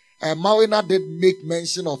think Mawina did make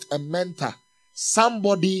mention of a mentor.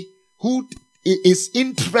 Somebody who is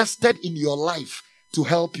interested in your life to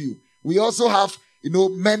help you. We also have,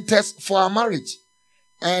 mentors for our marriage.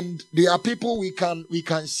 And there are people we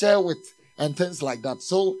can share with and things like that.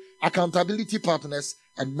 So accountability partners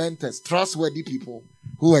and mentors, trustworthy people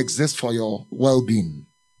who exist for your well-being.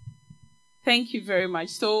 Thank you very much.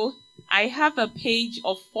 So I have a page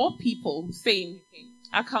of 4 people saying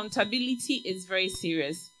accountability is very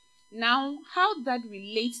serious. Now, how that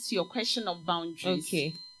relates to your question of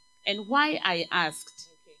boundaries and why I asked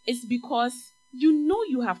is because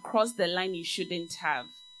you have crossed the line you shouldn't have.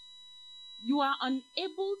 You are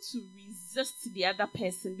unable to resist the other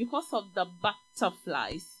person because of the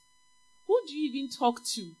butterflies. Who do you even talk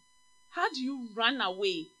to? How do you run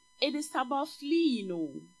away? It is about fleeing,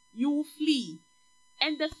 You will flee.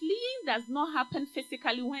 And the fleeing does not happen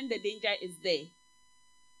physically when the danger is there.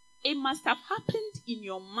 It must have happened in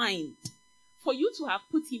your mind for you to have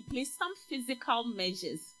put in place some physical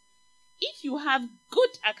measures. If you have good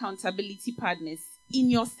accountability partners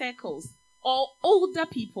in your circles or older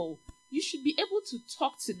people, you should be able to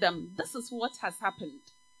talk to them. This is what has happened.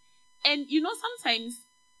 And sometimes,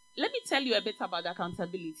 let me tell you a bit about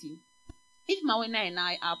accountability. If Mawina and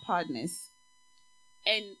I are partners,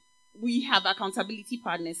 and we have accountability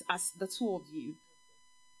partners as the 2 of you,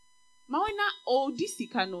 Mawina Odi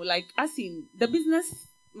Sikano, like as in the business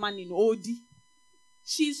money in Odi,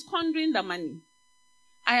 she's squandering the money.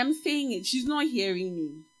 I am saying it, she's not hearing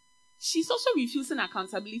me. She's also refusing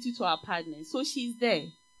accountability to our partners, so she's there.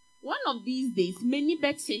 One of these days, many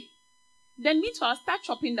Betty, then me too, I'll start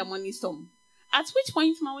chopping the money some. At which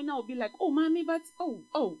point Mawina will be like, oh, mommy, but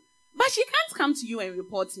she can't come to you and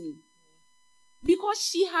report me. Because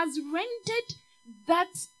she has rendered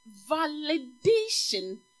that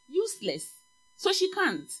validation useless. So she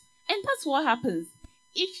can't. And that's what happens.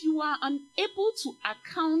 If you are unable to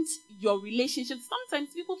account your relationship,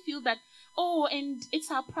 sometimes people feel that, and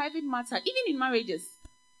it's our private matter. Even in marriages,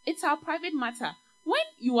 it's our private matter. When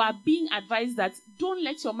you are being advised that don't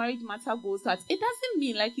let your marriage matter go out, it doesn't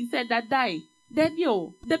mean, like he said, that die. The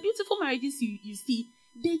beautiful marriages you see,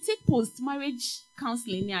 they take post-marriage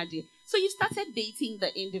counseling. So you started dating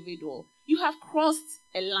the individual. You have crossed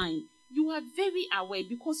a line. You are very aware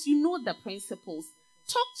because you know the principles.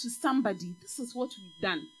 Talk to somebody. This is what we've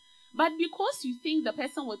done. But because you think the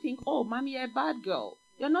person will think, oh, mommy, you're a bad girl.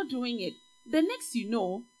 You're not doing it. The next you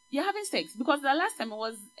know, you're having sex. Because the last time it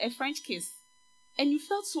was a French kiss. And you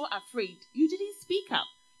felt so afraid. You didn't speak up.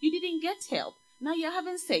 You didn't get help. Now you're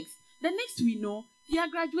having sex. The next we know, you are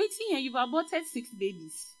graduating and you've aborted 6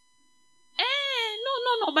 babies.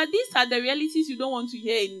 No. But these are the realities you don't want to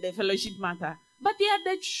hear in the fellowship matter. But they are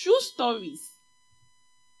the true stories.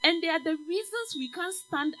 And they are the reasons we can't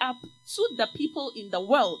stand up to the people in the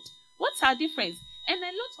world. What's our difference? And a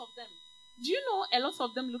lot of them, do you know a lot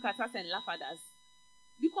of them look at us and laugh at us?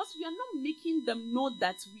 Because we are not making them know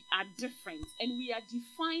that we are different and we are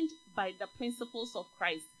defined by the principles of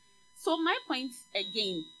Christ. So my point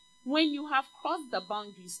again, when you have crossed the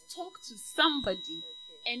boundaries, talk to somebody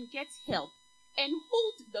and get help and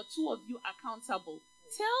hold the 2 of you accountable.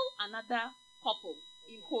 Tell another couple,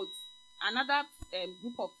 in quotes, another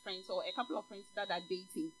group of friends or a couple of friends that are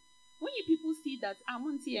dating. When you people see that I'm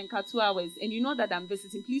on tea and 2 hours and you know that I'm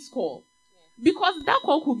visiting, please call. Because that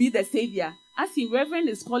call could be the savior. As the Reverend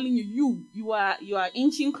is calling you are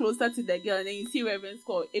inching closer to the girl and then you see Reverend's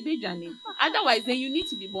call. Otherwise, then you need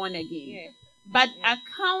to be born again. But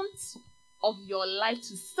account of your life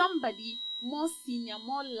to somebody more senior,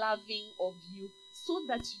 more loving of you so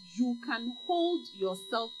that you can hold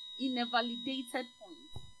yourself in a validated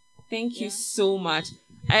point. Thank you so much.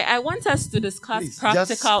 I want us to discuss Please,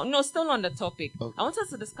 practical. No, still on the topic. Okay. I want us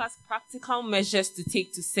to discuss practical measures to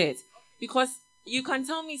take to set, because you can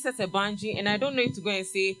tell me set a boundary, and I don't know if to go and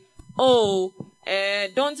say, "Oh,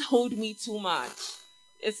 don't hold me too much."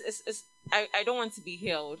 I don't want to be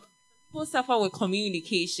held. People suffer with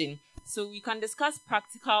communication, so we can discuss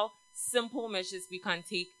practical, simple measures we can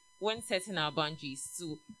take when setting our boundaries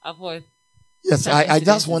to avoid. Yes, such I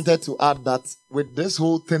just incidences. wanted to add that with this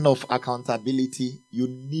whole thing of accountability, you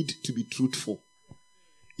need to be truthful.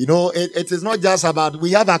 You know, it is not just about,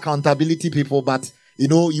 we have accountability people, but, you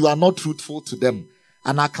know, you are not truthful to them.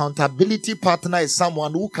 An accountability partner is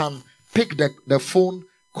someone who can pick the phone,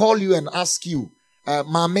 call you and ask you,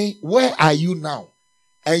 Mommy, where are you now?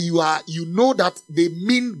 And you know that they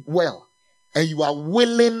mean well. And you are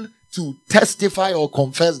willing to testify or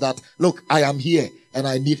confess that, look, I am here and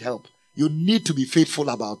I need help. You need to be faithful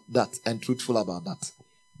about that and truthful about that.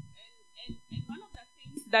 And one of the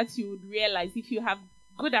things that you would realize if you have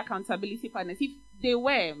good accountability partners, if they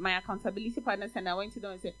were my accountability partners and I went to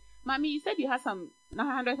them and said, Mommy, you said you had some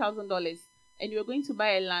 $100,000 and you were going to buy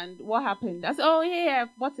a land. What happened? I said, oh, yeah, I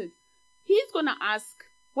bought it. He's going to ask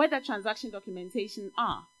where the transaction documentation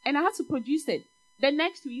are. And I had to produce it. The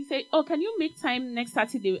next week, you say, oh, can you make time next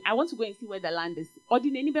Saturday? I want to go and see where the land is.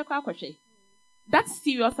 That's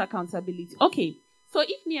serious accountability. Okay, so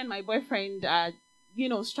if me and my boyfriend are,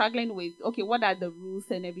 struggling with, okay, what are the rules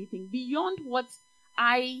and everything, beyond what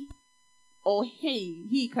I or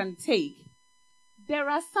he can take, there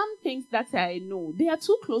are some things that I know. They are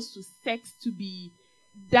too close to sex to be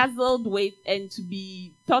dazzled with and to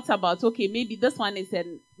be thought about, okay, maybe this one is a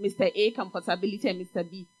Mr. A comfortability and Mr.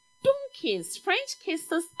 B. Don't kiss. French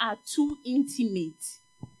kisses are too intimate.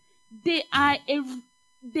 They are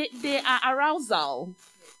arousal.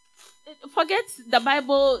 Forget the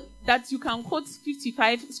Bible that you can quote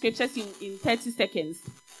 55 scriptures in 30 seconds.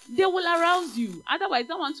 They will arouse you. Otherwise,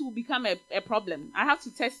 that one will become a problem. I have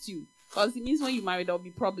to test you, because it means when you marry, there will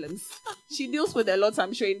be problems. She deals with a lot,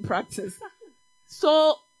 I'm sure, in practice.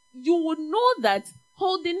 So you would know that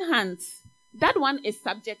holding hands, that one is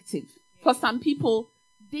subjective. For some people,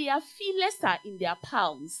 their feelers are in their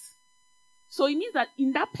palms. So it means that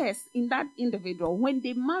in that individual, when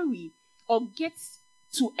they marry or get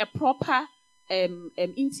to a proper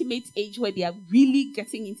intimate age where they are really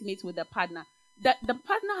getting intimate with the partner, that the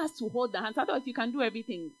partner has to hold the hands. Otherwise, you can do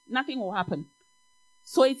everything. Nothing will happen.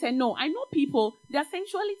 So it's a no. I know people, their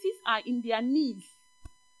sensualities are in their knees.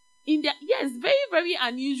 Very, very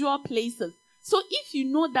unusual places. So if you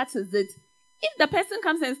know that is it, if the person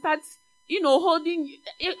comes and starts, holding,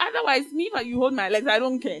 otherwise, me, if you hold my legs, I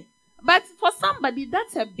don't care. But for somebody,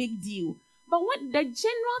 that's a big deal. But when the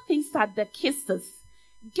general things are the kisses,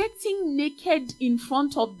 getting naked in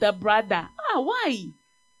front of the brother, why?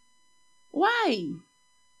 Why?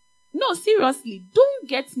 No, seriously, don't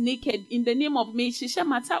get naked in the name of me. Shisha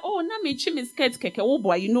mata. Oh, na me chim skirt keke. Oh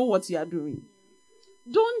boy, you know what you are doing.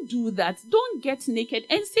 Don't do that. Don't get naked.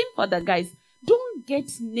 And same for the guys. Don't get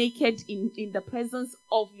naked in the presence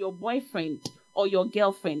of your boyfriend or your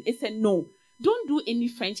girlfriend. It's a no. Don't do any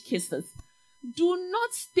French kisses. Do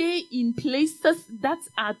not stay in places that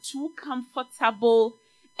are too comfortable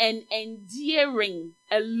and endearing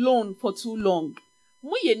alone for too long.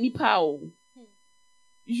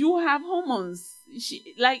 You have hormones.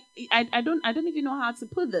 I don't even know how to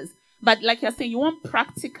put this. But like you're saying, you want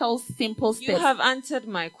practical, simple steps. You have answered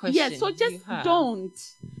my question. Yeah, so just don't.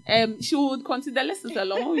 She would consider the lessons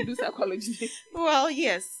along when we do psychology. Well,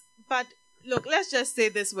 yes. But look, let's just say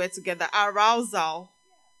this word together. Arousal.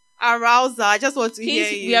 Arousal. I just want to hear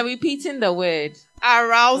you. We are repeating the word.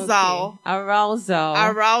 Arousal. Okay. Arousal.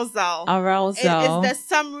 Arousal. Arousal. It's the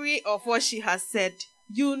summary of what she has said.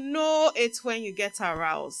 You know it when you get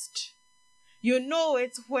aroused. You know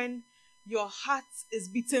it when your heart is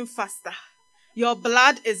beating faster. Your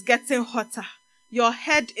blood is getting hotter. Your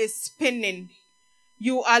head is spinning.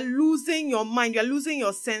 You are losing your mind. You are losing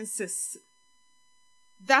your senses.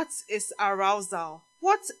 That is arousal.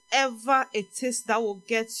 Whatever it is that will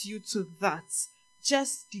get you to that,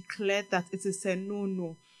 just declare that it is a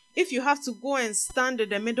no-no. If you have to go and stand in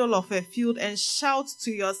the middle of a field and shout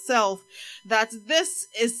to yourself that this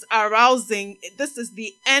is arousing, this is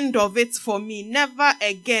the end of it for me, never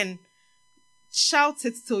again. Shout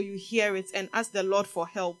it till you hear it and ask the Lord for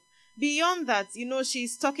help. Beyond that,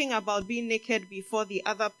 she's talking about being naked before the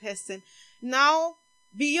other person. Now,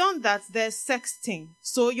 beyond that, there's sexting.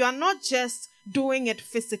 So you are not just doing it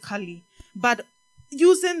physically, but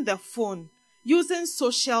using the phone, using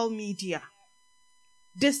social media.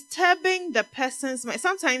 disturbing the person's mind,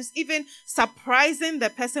 sometimes even surprising the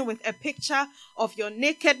person with a picture of your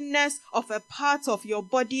nakedness, of a part of your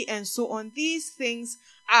body, and so on. These things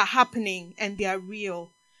are happening and they are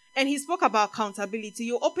real. And he spoke about accountability.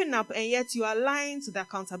 You open up and yet you are lying to the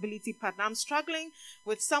accountability partner. I'm struggling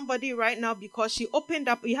with somebody right now because she opened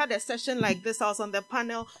up. We had a session like this. I was on the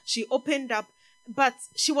panel. She opened up, but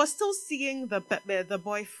she was still seeing the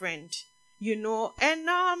boyfriend, and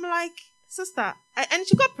now I'm like, sister, and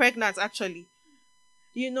she got pregnant actually,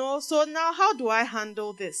 so now how do I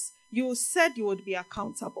handle this? You said you would be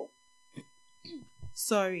accountable.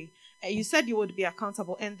 Sorry. You said you would be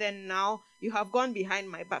accountable, and then now you have gone behind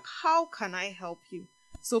my back. How can I help you?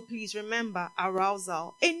 So please remember,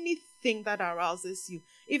 arousal, anything that arouses you,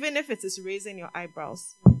 even if it is raising your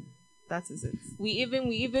eyebrows, that is it. We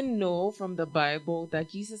even know from the Bible that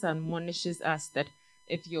Jesus admonishes us that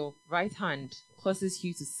if your right hand causes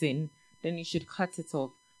you to sin, then you should cut it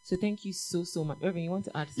off. So thank you so much. Reverend, you want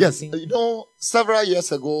to add something? Yes, several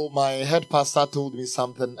years ago, my head pastor told me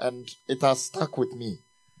something and it has stuck with me.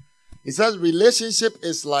 He says relationship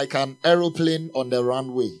is like an aeroplane on the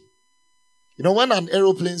runway. When an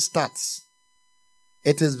aeroplane starts,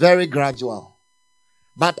 it is very gradual.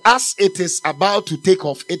 But as it is about to take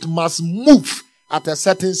off, it must move at a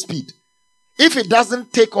certain speed. If it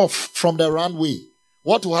doesn't take off from the runway,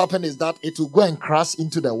 what will happen is that it will go and crash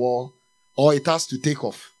into the wall, or it has to take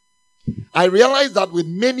off. I realize that with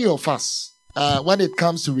many of us, when it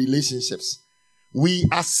comes to relationships, we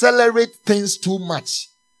accelerate things too much,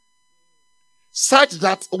 such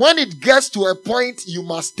that when it gets to a point you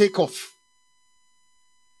must take off,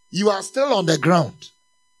 you are still on the ground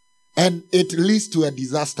and it leads to a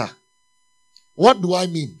disaster. What do I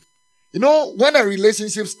mean? When a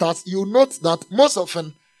relationship starts, you note that most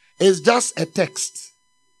often it's just a text.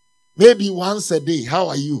 Maybe once a day, how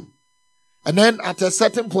are you? And then at a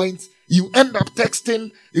certain point, you end up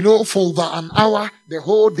texting, for over an hour, the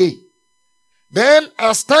whole day. Then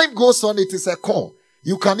as time goes on, it is a call.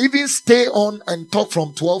 You can even stay on and talk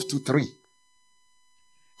from 12 to 3.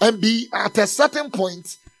 And be at a certain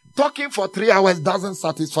point, talking for 3 hours doesn't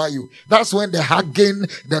satisfy you. That's when the hugging,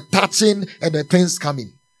 the touching, and the things come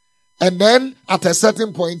in. And then at a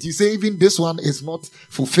certain point, you say, even this one is not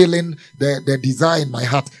fulfilling the desire in my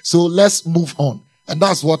heart. So let's move on. And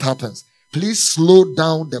that's what happens. Please slow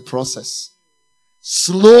down the process.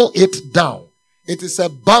 Slow it down. It is a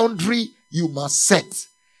boundary you must set.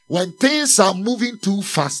 When things are moving too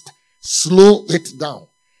fast, slow it down.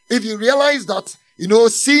 If you realize that,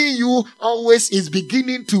 seeing you always is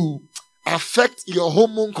beginning to affect your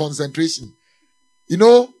hormone concentration,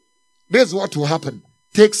 this is what will happen.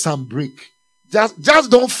 Take some break.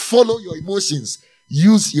 Just don't follow your emotions.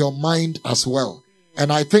 Use your mind as well.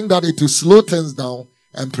 And I think that it will slow things down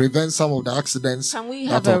and prevent some of the accidents. Can we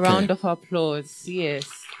have a round of applause?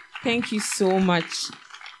 Yes. Thank you so much,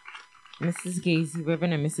 Mrs. Gazy,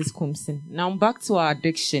 Reverend and Mrs. Kumsin. Now back to our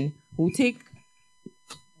addiction. We'll take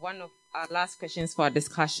one of our last questions for our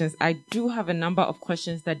discussions. I do have a number of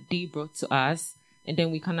questions that they brought to us, and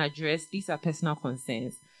then we can address. These are personal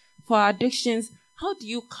concerns. For our addictions, how do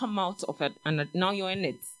you come out of it? And now you're in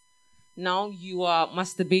it. Now you are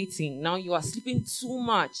masturbating. Now you are sleeping too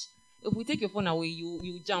much. If we take your phone away,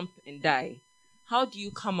 you jump and die. How do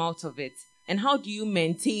you come out of it? And how do you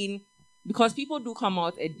maintain? Because people do come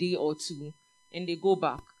out a day or two and they go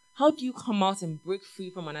back. How do you come out and break free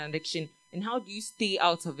from an addiction? And how do you stay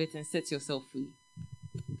out of it and set yourself free?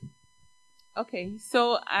 Okay,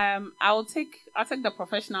 so I'll take the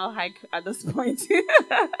professional hike at this point.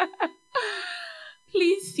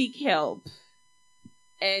 Please seek help.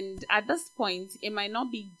 And at this point, it might not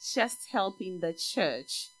be just help in the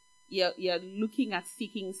church. You're looking at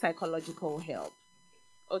seeking psychological help.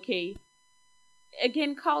 Okay.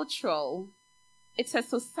 Again, cultural. It's a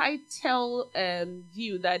societal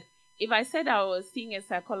view that if I said I was seeing a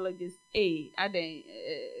psychologist, I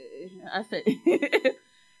said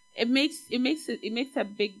it makes a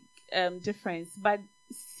big difference. But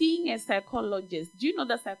seeing a psychologist, do you know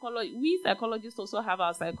that we psychologists also have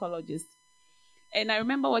our psychologists? And I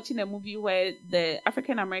remember watching a movie where the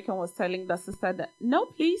African American was telling the sister that, no,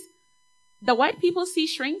 please, the white people see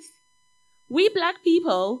shrinks. We black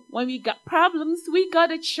people, when we got problems, we go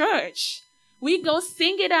to church. We go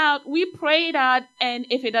sing it out, we pray it out, and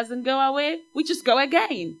if it doesn't go away, we just go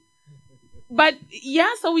again. But yeah,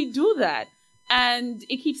 so we do that. And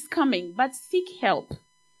it keeps coming. But seek help.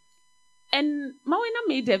 And Mawena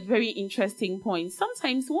made a very interesting point.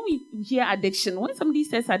 Sometimes when we hear addiction, when somebody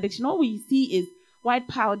says addiction, all we see is white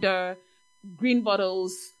powder, green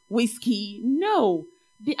bottles, whiskey. No.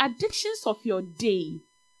 The addictions of your day,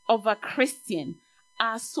 of a Christian,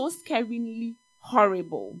 are so scaringly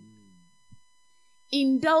horrible.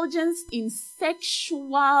 Indulgence in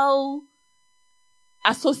sexual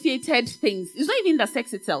associated things. It's not even the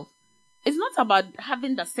sex itself. It's not about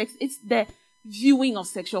having the sex. It's the viewing of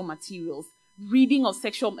sexual materials, reading of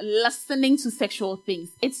listening to sexual things.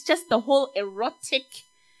 It's just the whole erotic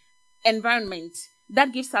environment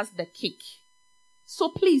that gives us the kick. So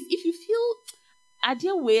please, if you feel,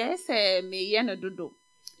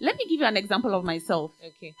 let me give you an example of myself.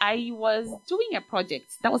 Okay. I was doing a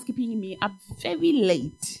project that was keeping me up very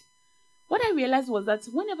late. What I realized was that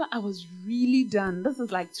whenever I was really done, this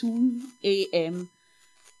is like 2 a.m.,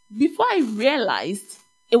 before I realized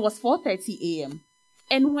it was 4:30 a.m.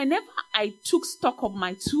 And whenever I took stock of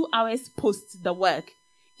my 2 hours post the work,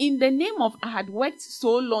 in the name of I had worked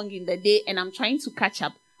so long in the day and I'm trying to catch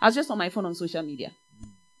up, I was just on my phone on social media.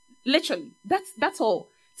 Literally, that's all.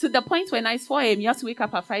 To the point when it's 4 a.m., you have to wake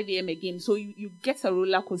up at 5 a.m. again. So you get a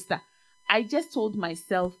roller coaster. I just told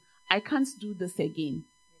myself, I can't do this again.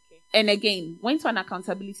 Okay. And again, went to an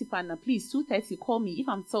accountability partner. Please, 2:30, call me if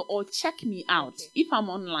I'm so, or check me out. Okay. If I'm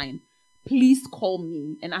online, please call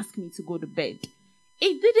me and ask me to go to bed.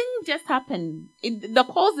 It didn't just happen. The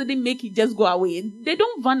calls didn't make it just go away. They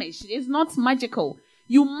don't vanish. It's not magical.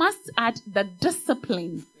 You must add the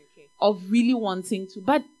discipline of really wanting to.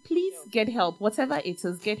 But please get help. Whatever it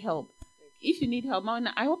is, get help. If you need help,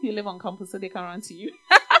 I hope you live on campus so they can run to you.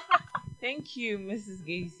 Thank you, Mrs.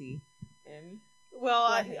 Gacy. Well,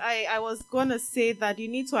 I was going to say that you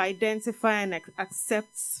need to identify and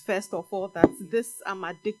accept, first of all, that I'm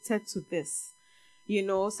addicted to this. You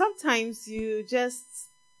know, sometimes you just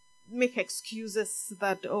make excuses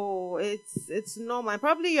that, it's normal.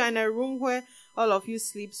 Probably you're in a room where all of you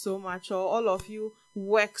sleep so much or all of you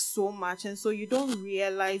work so much, and so you don't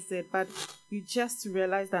realize it, but you just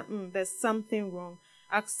realize that there's something wrong.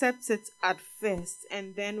 Accept it at first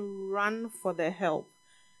and then run for the help.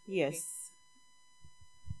 Yes.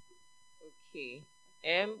 Okay.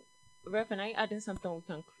 Reverend, are you adding something we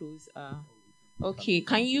can close? Okay,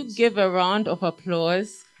 can you give a round of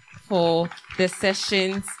applause for the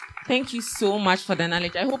sessions? Thank you so much for the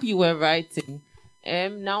knowledge. I hope you were writing.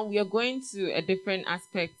 Now we are going to a different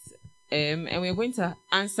aspect, and we're going to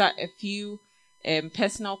answer a few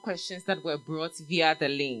personal questions that were brought via the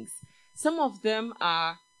links. Some of them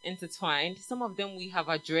are intertwined. Some of them we have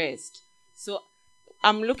addressed. So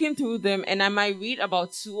I'm looking through them, and I might read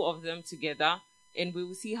about 2 of them together, and we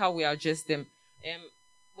will see how we address them.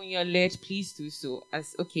 When you're led, please do so.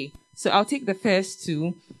 Okay. So I'll take the first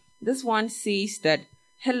 2. This one says that,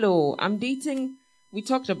 hello, I'm dating. We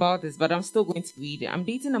talked about this, but I'm still going to read it. I'm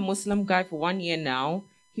dating a Muslim guy for 1 year now.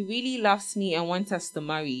 He really loves me and wants us to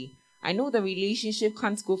marry. I know the relationship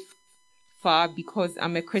can't go far because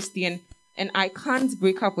I'm a Christian, and I can't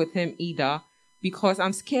break up with him either because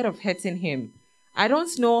I'm scared of hurting him. I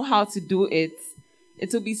don't know how to do it.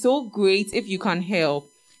 It will be so great if you can help.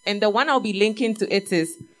 And the one I'll be linking to it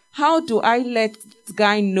is, how do I let this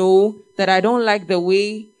guy know that I don't like the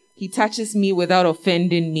way he touches me without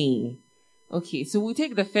offending me? Okay, so we'll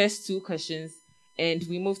take the first 2 questions and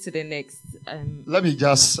we move to the next. Let me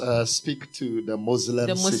just speak to the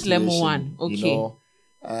Muslim situation. One. Okay. You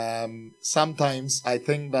know, sometimes I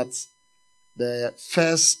think that the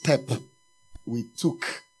first step we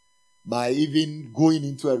took by even going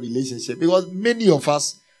into a relationship, because many of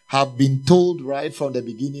us have been told right from the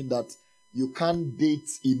beginning that you can't date,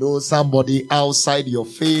 somebody outside your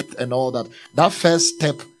faith and all that. That first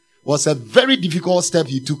step was a very difficult step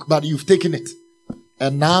you took, but you've taken it.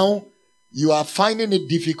 And now you are finding it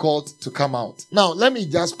difficult to come out. Now, let me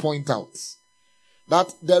just point out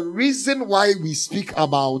that the reason why we speak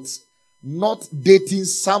about not dating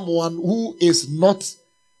someone who is not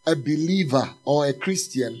a believer or a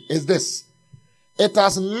Christian is this. It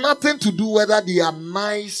has nothing to do whether they are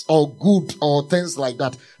nice or good or things like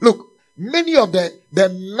that. Look, many of the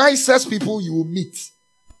nicest people you will meet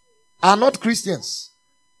are not Christians.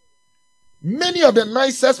 Many of the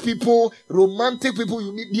nicest people, romantic people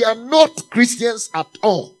you meet, they are not Christians at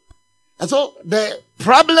all. And so the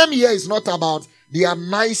problem here is not about their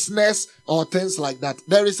niceness or things like that.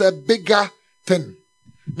 There is a bigger thing.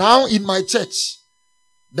 Now in my church,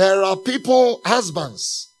 there are people,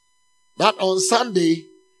 husbands, that on Sunday,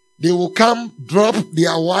 they will come, drop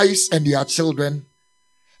their wives and their children,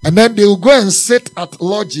 and then they will go and sit at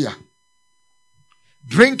loggia,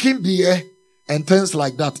 drinking beer and things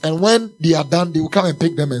like that. And when they are done, they will come and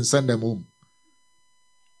pick them and send them home.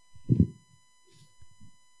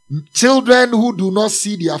 Children who do not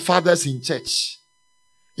see their fathers in church.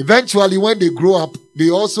 Eventually, when they grow up, they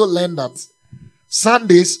also learn that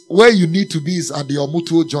Sundays, where you need to be is at your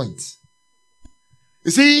mutual joint.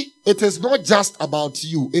 You see, it is not just about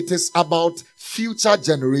you. It is about future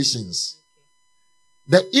generations.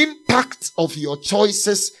 The impact of your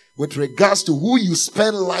choices with regards to who you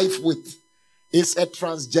spend life with is a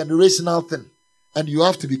transgenerational thing. And you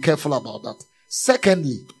have to be careful about that.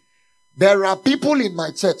 Secondly, there are people in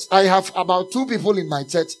my church. I have about 2 people in my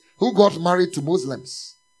church who got married to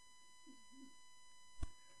Muslims.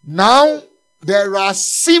 Now, there are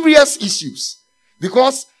serious issues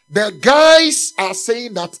because the guys are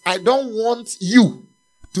saying that I don't want you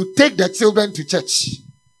to take the children to church.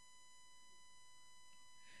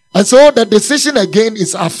 And so the decision again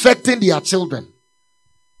is affecting their children.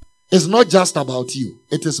 It's not just about you.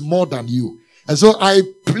 It is more than you. And so I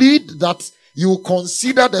plead that you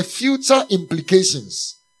consider the future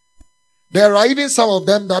implications. There are even some of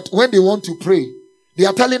them that when they want to pray, they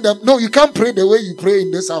are telling them, no, you can't pray the way you pray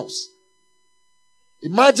in this house.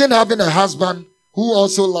 Imagine having a husband who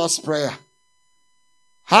also loves prayer.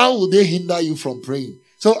 How would they hinder you from praying?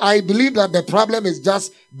 So I believe that the problem is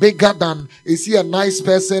just bigger than, is he a nice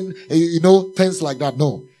person? Things like that.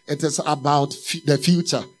 No, it is about the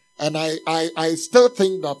future. And I still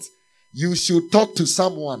think that you should talk to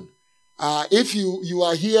someone. If you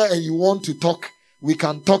are here and you want to talk, we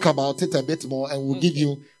can talk about it a bit more and we'll give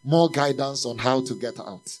you more guidance on how to get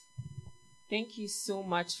out. Thank you so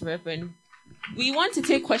much, Reverend. We want to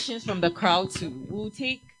take questions from the crowd too. We'll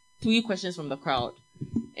take 3 questions from the crowd.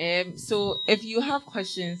 So if you have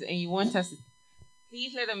questions and you want us,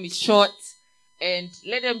 please let them be short and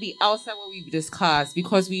let them be outside what we've discussed,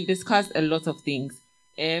 because we've discussed a lot of things.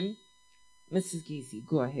 Mrs. Casey,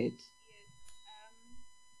 go ahead.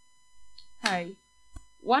 Hi.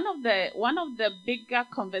 One of the bigger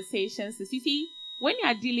conversations is, you see, when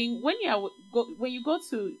you go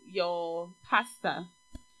to your pastor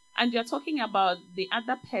and you're talking about the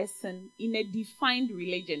other person in a defined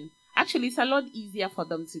religion, actually it's a lot easier for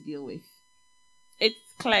them to deal with. It's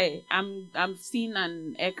clear. I'm seeing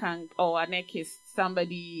an Ekang or an Ekist,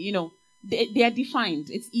 somebody, they are defined.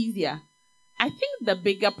 It's easier. I think the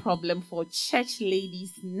bigger problem for church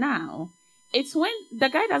ladies now, it's when the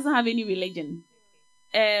guy doesn't have any religion.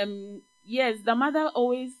 Yes, the mother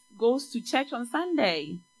always goes to church on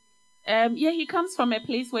Sunday. He comes from a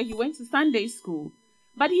place where he went to Sunday school,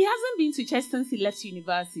 but he hasn't been to church since he left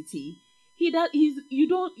university. He's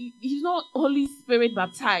not Holy Spirit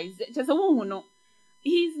baptized.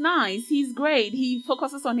 He's nice. He's great. He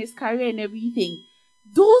focuses on his career and everything.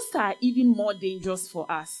 Those are even more dangerous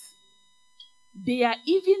for us. They are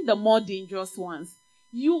even the more dangerous ones.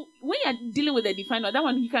 When you're dealing with a defined one, that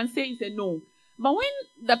one he can say is a no. But when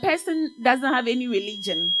the person doesn't have any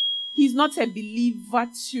religion, he's not a believer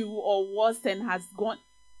too or worse and has gone,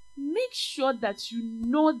 make sure that you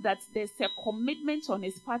know that there's a commitment on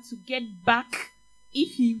his part to get back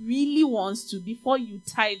if he really wants to before you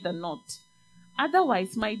tie the knot.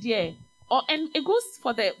 Otherwise, my dear, and it goes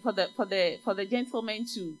for the gentleman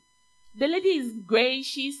too. The lady is great,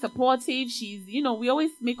 she's supportive, she's, we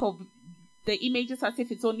always make of the images as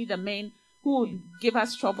if it's only the men who would give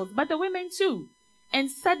us troubles, but the women too. And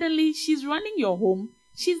suddenly she's running your home,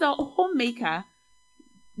 she's a homemaker,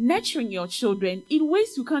 nurturing your children in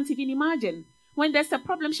ways you can't even imagine. When there's a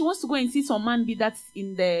problem, she wants to go and see some man that's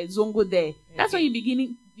in the zongo there. That's when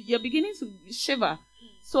you're beginning to shiver.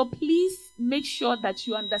 So please make sure that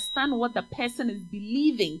you understand what the person is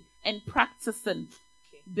believing and practicing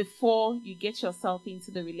before you get yourself into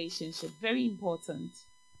the relationship. Very important.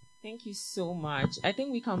 Thank you so much. I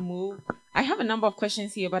think we can move. I have a number of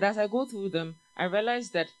questions here, but as I go through them, I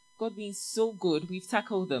realize that God being so good, we've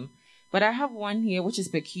tackled them. But I have one here which is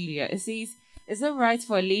peculiar. It says, is it right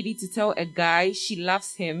for a lady to tell a guy she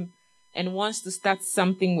loves him and wants to start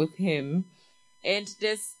something with him? And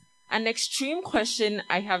there's an extreme question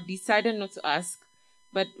I have decided not to ask,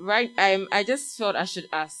 but I just felt I should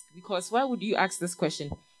ask, because why would you ask this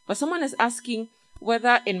question? But someone is asking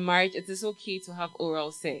whether in marriage it is okay to have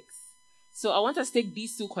oral sex. So I want us to take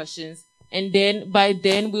these 2 questions, and then by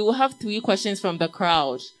then we will have 3 questions from the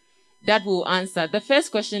crowd that will answer. The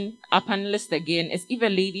first question, our panelist again, is if a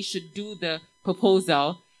lady should do the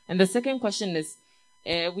proposal. And the second question is,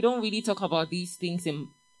 we don't really talk about these things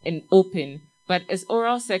in open, but is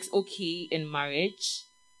oral sex okay in marriage?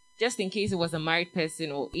 Just in case it was a married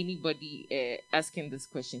person or anybody asking this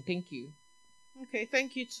question. Thank you. Okay,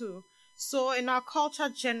 thank you too. So in our culture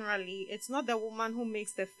generally, it's not the woman who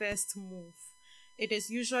makes the first move. It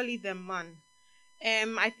is usually the man.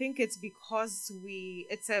 I think it's because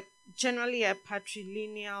it's generally a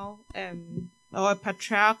patrilineal or a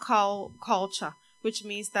patriarchal culture, which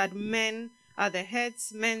means that men are the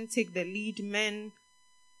heads, men take the lead, men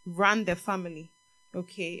run the family.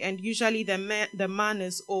 Okay, and usually the man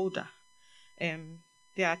is older.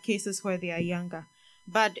 There are cases where they are younger.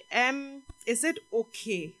 But is it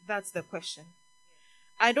okay? That's the question.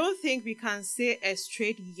 I don't think we can say a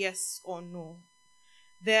straight yes or no.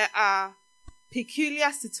 There are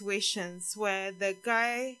peculiar situations where the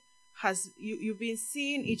guy you've been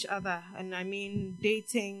seeing each other, and I mean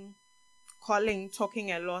dating, calling,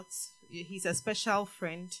 talking a lot. He's a special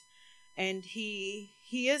friend, and he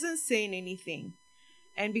isn't saying anything.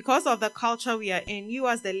 And because of the culture we are in, you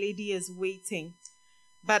as the lady is waiting.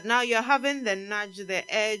 But now you're having the nudge, the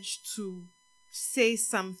urge to say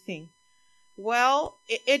something. Well,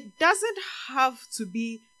 it doesn't have to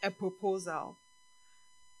be a proposal.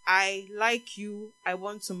 I like you. I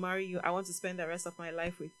want to marry you. I want to spend the rest of my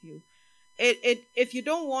life with you. If you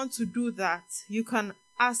don't want to do that, you can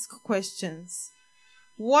ask questions.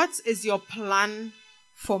 What is your plan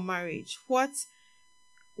for marriage? What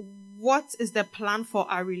is the plan for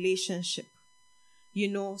our relationship?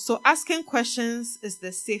 So asking questions is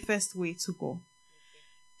the safest way to go.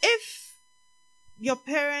 If your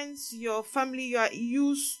parents, your family, you are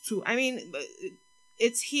used to,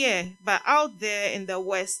 it's here, but out there in the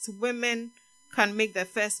West, women can make the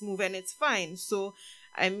first move and it's fine. So,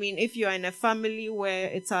 if you're in a family where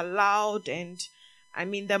it's allowed and,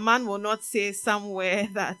 the man will not say somewhere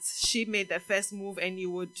that she made the first move and you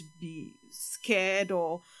would be scared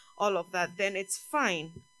or all of that, then it's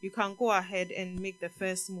fine. You can go ahead and make the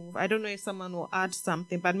first move. I don't know if someone will add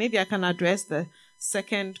something, but maybe I can address the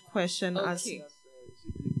second question as...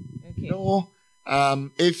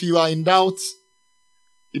 If you are in doubt,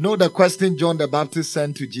 the question John the Baptist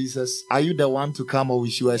sent to Jesus, are you the one to come or we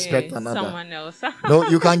should expect another? Someone else. No,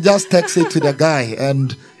 you can just text it to the guy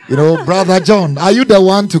and, Brother John, are you the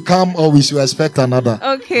one to come or we should expect another?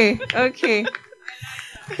 Okay.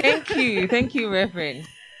 Thank you, Reverend.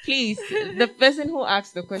 Please, the person who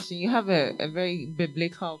asked the question, you have a very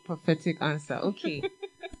biblical, prophetic answer. Okay.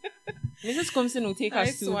 Mrs. Compson will take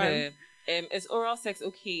us to the... is oral sex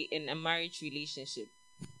okay in a marriage relationship?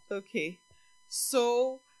 Okay.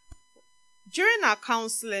 So, during our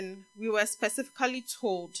counseling, we were specifically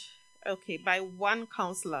told, by one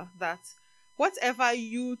counselor that whatever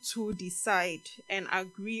you two decide and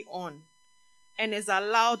agree on and is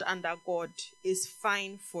allowed under God is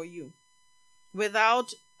fine for you.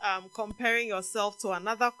 Without comparing yourself to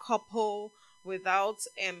another couple, without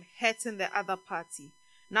hurting the other party.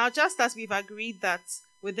 Now, just as we've agreed that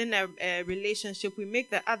within a relationship, we make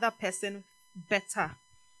the other person better.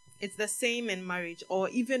 It's the same in marriage, or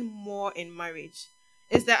even more in marriage.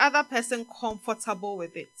 Is the other person comfortable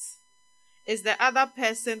with it? Is the other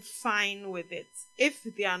person fine with it? If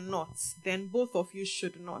they are not, then both of you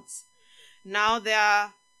should not. Now,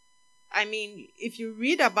 if you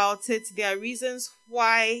read about it, there are reasons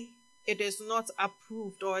why it is not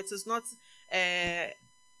approved or it is not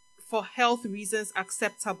for health reasons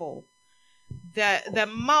acceptable. The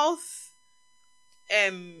mouth,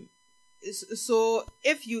 so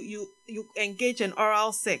if you engage in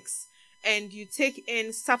oral sex and you take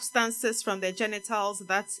in substances from the genitals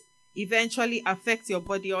that eventually affect your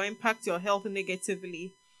body or impact your health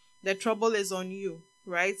negatively, the trouble is on you,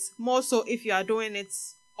 right? More so if you are doing it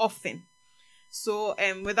often. So,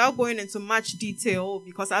 without going into much detail,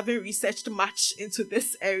 because I haven't researched much into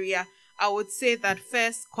this area, I would say that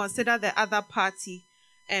first, consider the other party.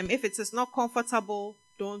 If it is not comfortable,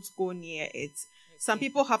 don't go near it. Okay. Some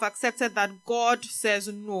people have accepted that God says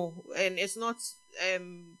no, and it's not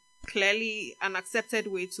clearly an accepted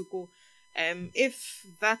way to go. If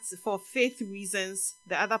that's for faith reasons,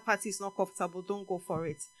 the other party is not comfortable, don't go for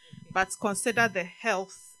it. Okay. But consider the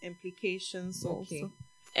health implications also.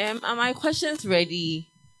 Are my questions ready?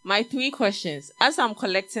 My 3 questions. As I'm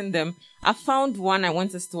collecting them, I found one I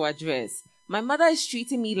want us to address. My mother is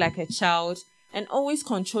treating me like a child and always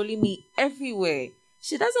controlling me everywhere.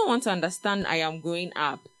 She doesn't want to understand I am growing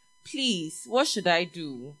up. Please, what should I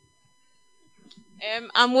do?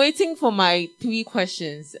 I'm waiting for my 3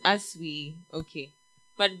 questions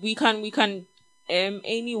but we can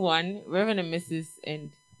anyone, Reverend and Mrs.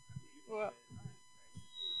 and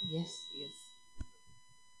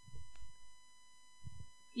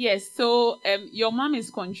Yes, so your mom is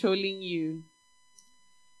controlling you.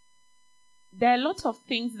 There are a lot of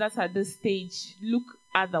things that at this stage look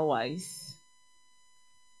otherwise.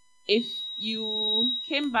 If you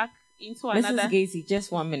came back into another... Mrs. Gacy,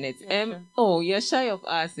 just 1 minute. Yeah, sure. Oh, you're shy of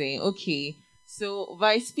asking. Okay. So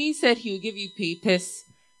Vice P said he'll give you papers.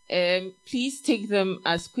 Please take them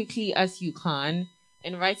as quickly as you can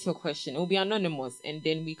and write your question. It will be anonymous and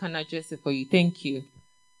then we can address it for you. Thank you.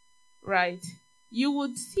 Right. you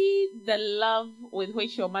would see the love with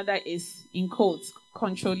which your mother is, in quotes,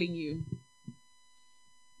 controlling you.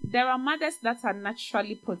 There are mothers that are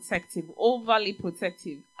naturally protective, overly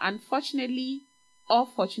protective. Unfortunately, or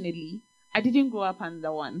fortunately, I didn't grow up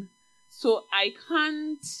under one. So I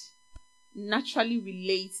can't naturally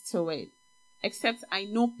relate to it, except I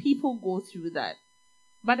know people go through that.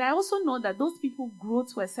 But I also know that those people grow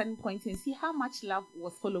to a certain point and see how much love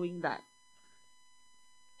was following that.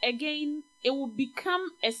 Again, it will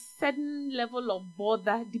become a certain level of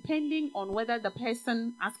bother depending on whether the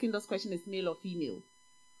person asking this question is male or female.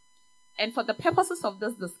 And for the purposes of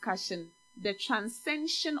this discussion, the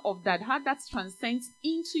transcension of that, how that transcends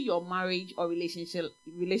into your marriage or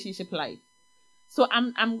relationship life. So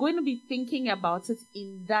I'm going to be thinking about it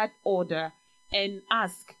in that order and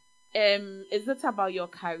ask, is it about your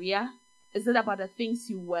career? Is it about the things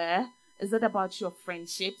you wear? Is it about your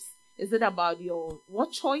friendships? Is it about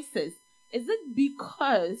what choices? Is it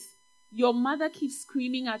because your mother keeps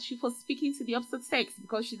screaming at you for speaking to the opposite sex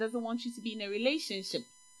because she doesn't want you to be in a relationship?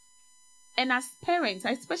 And as parents,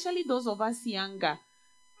 especially those of us younger,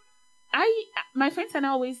 my friends and I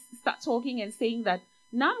always start talking and saying that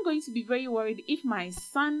now I'm going to be very worried if my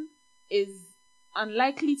son is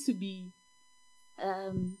unlikely to be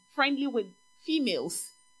friendly with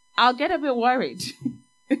females. I'll get a bit worried.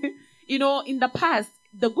 In the past,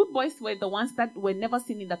 the good boys were the ones that were never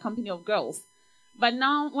seen in the company of girls. But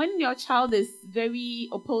now, when your child is very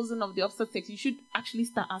opposing of the opposite sex, you should actually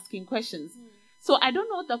start asking questions. So I don't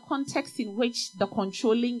know the context in which the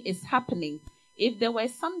controlling is happening. If there were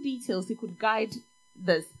some details, it could guide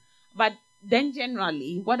this. But then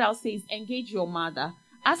generally, what I'll say is engage your mother.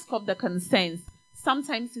 Ask of the concerns.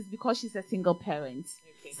 Sometimes it's because she's a single parent.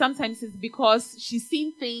 Okay. Sometimes it's because she's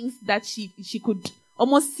seen things that she could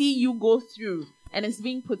almost see you go through and is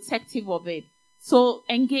being protective of it. So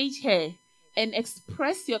engage her and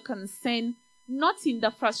express your concern, not in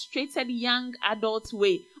the frustrated young adult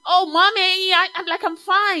way. Oh, mommy, I'm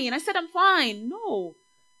fine. I said I'm fine. No.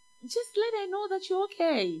 Just let her know that you're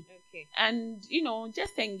okay. Okay. And,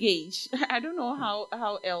 just engage. I don't know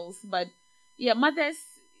how else, but yeah, mothers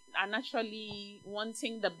are naturally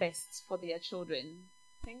wanting the best for their children.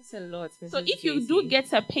 Thanks a lot. So if you do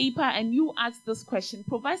get a paper and you ask this question,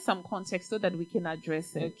 provide some context so that we can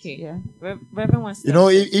address it. Okay. Yeah. Reverend wants to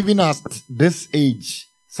even at this age,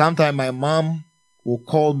 sometimes my mom will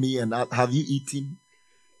call me and ask, have you eaten?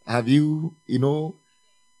 Have you,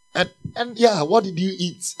 and yeah, what did you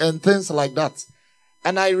eat? And things like that.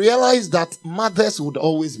 And I realized that mothers would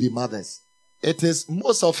always be mothers. It is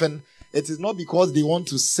most often, it is not because they want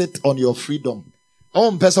to sit on your freedom. They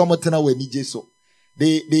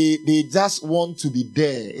just want to be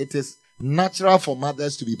there. It is natural for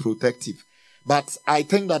mothers to be protective. But I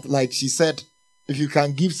think that, like she said, if you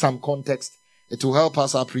can give some context, it will help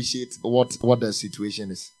us appreciate what the situation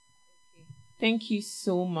is. Thank you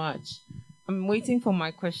so much. I'm waiting for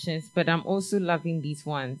my questions, but I'm also loving these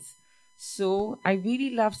ones. So I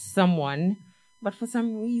really loved someone, but for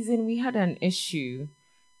some reason we had an issue.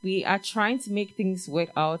 We are trying to make things work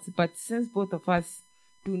out, but since both of us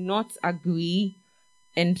do not agree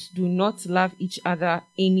and do not love each other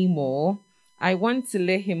anymore, I want to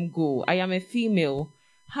let him go. I am a female.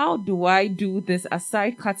 How do I do this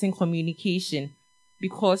aside cutting communication?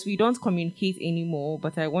 Because we don't communicate anymore,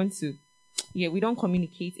 but I want to. Yeah, we don't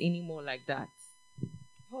communicate anymore like that.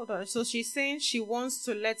 Hold on. So she's saying she wants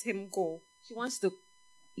to let him go. She wants to,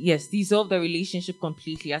 yes, dissolve the relationship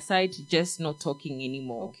completely, aside just not talking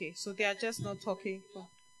anymore. Okay, so they are just not talking.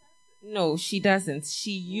 No, she doesn't.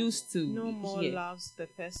 She used to. No more loves the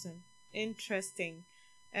person. Interesting.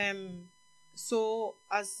 So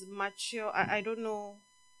as mature, I don't know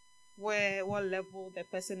what level the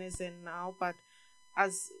person is in now, but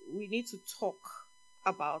as we need to talk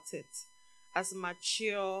about it as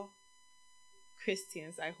mature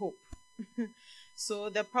Christians, I hope. So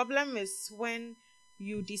the problem is when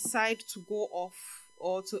you decide to go off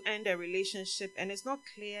or to end a relationship and it's not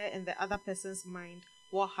clear in the other person's mind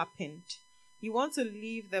what happened. You want to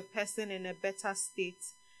leave the person in a better state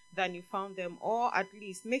than you found them, or at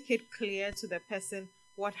least make it clear to the person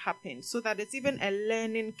what happened so that it's even a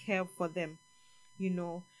learning curve for them,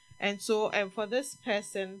 And so for this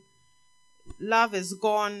person, love is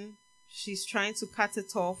gone. She's trying to cut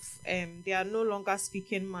it off. They are no longer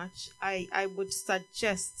speaking much. I would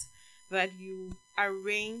suggest that you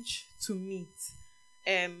arrange to meet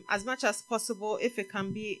as much as possible if it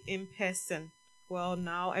can be in person. Well,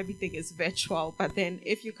 now everything is virtual, but then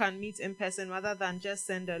if you can meet in person rather than just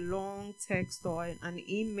send a long text or an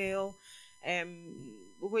email,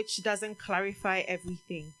 which doesn't clarify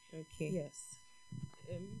everything. Okay. Yes.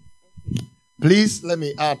 Please let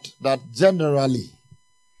me add that generally,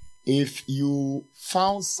 if you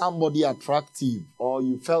found somebody attractive or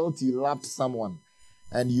you felt you loved someone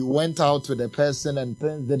and you went out with the person and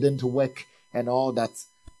things didn't work and all that,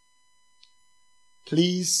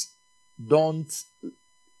 please don't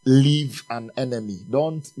leave an enemy.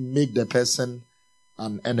 Don't make the person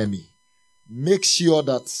an enemy. Make sure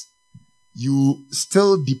that you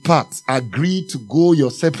still depart, agree to go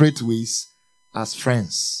your separate ways as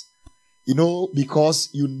friends. Because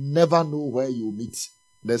you never know where you meet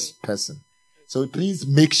this person. So please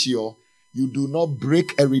make sure you do not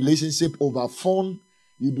break a relationship over phone.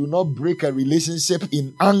 You do not break a relationship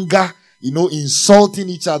in anger, insulting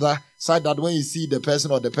each other, so that when you see the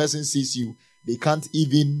person or the person sees you, they can't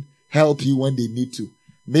even help you when they need to.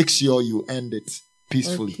 Make sure you end it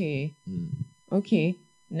peacefully. Okay. Okay.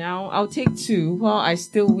 Now I'll take two while I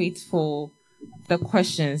still wait for the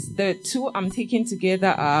questions. The two I'm taking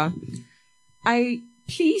together are,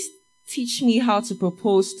 please teach me how to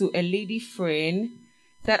propose to a lady friend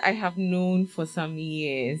that I have known for some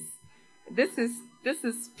years. This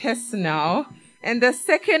is personal. And the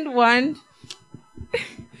second one,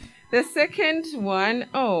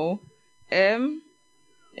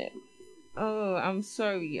 I'm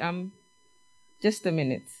sorry. Just a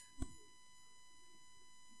minute.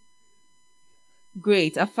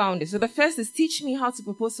 Great, I found it. So the first is, teach me how to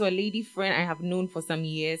propose to a lady friend I have known for some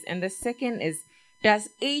years. And the second is, does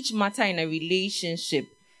age matter in a relationship?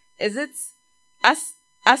 Is it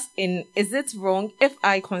wrong if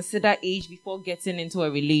I consider age before getting into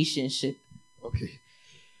a relationship? Okay.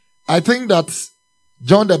 I think that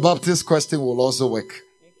John the Baptist question will also work.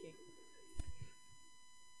 Okay.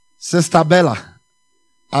 Sister Bella,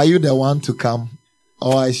 are you the one to come,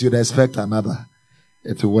 or I should expect another?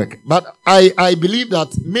 It will work. But I believe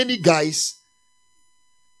that many guys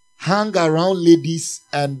hang around ladies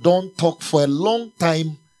and don't talk for a long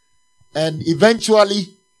time, and eventually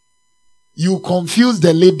you confuse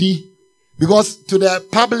the lady, because to the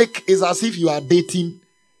public it's as if you are dating,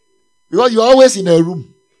 because you're always in a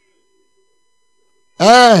room.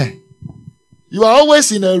 You are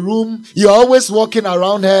always in a room. You are always walking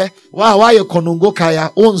around her. Why you konongo kaya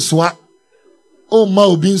onswa? Oh ma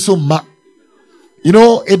ubinso ma.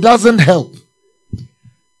 It doesn't help.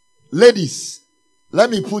 Ladies,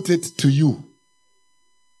 let me put it to you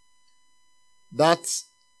that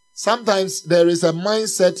sometimes there is a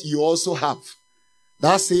mindset you also have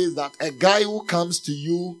that says that a guy who comes to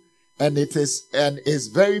you and is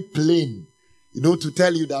very plain, to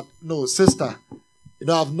tell you that, no, sister,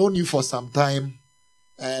 I've known you for some time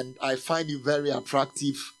and I find you very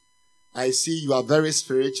attractive. I see you are very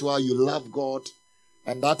spiritual. You love God.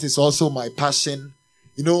 And that is also my passion,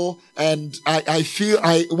 and I feel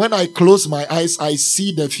when I close my eyes, I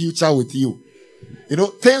see the future with you.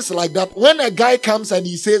 Things like that. When a guy comes and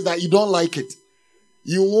he says that you don't like it,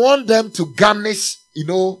 you want them to garnish, you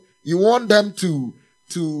want them to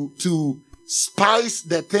spice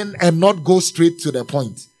the thing and not go straight to the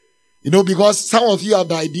point. Because some of you have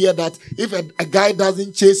the idea that if a guy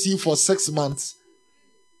doesn't chase you for 6 months,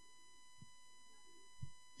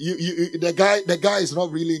 the guy is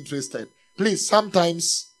not really interested. Please,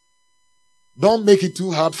 sometimes don't make it too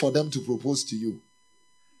hard for them to propose to you.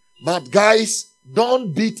 But guys,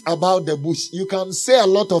 don't beat about the bush. You can say a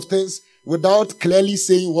lot of things without clearly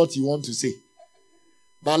saying what you want to say.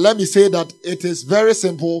 But let me say that it is very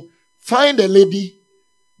simple. Find a lady.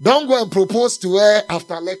 Don't go and propose to her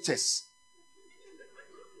after lectures.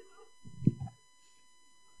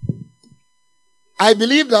 I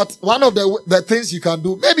believe that one of the things you can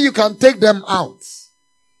do, maybe you can take them out.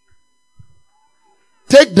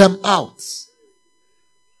 Take them out.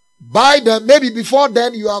 Buy them. Maybe before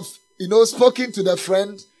then you have, spoken to the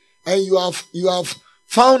friend and you have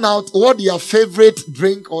found out what their favorite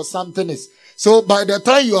drink or something is. So by the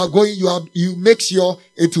time you are going, you make sure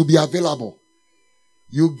it will be available.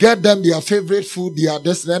 You get them their favorite food, their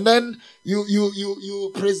this, and then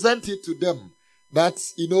you present it to them that,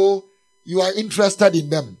 you are interested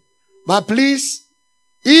in them. But please,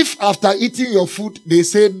 if after eating your food, they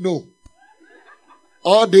say no,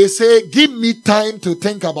 or they say, give me time to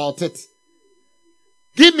think about it.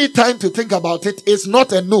 Give me time to think about it. It's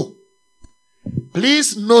not a no.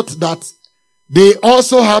 Please note that they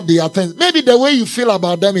also have their things. Maybe the way you feel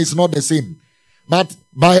about them is not the same. But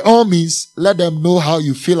by all means, let them know how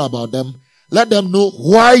you feel about them. Let them know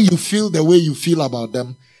why you feel the way you feel about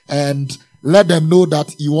them. And let them know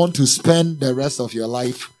that you want to spend the rest of your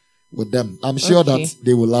life with them. I'm sure that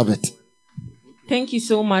they will love it. Thank you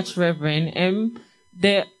so much, Reverend.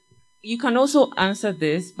 You can also answer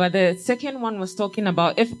this, but the second one was talking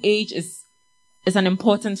about if age is an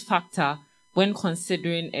important factor when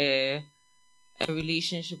considering a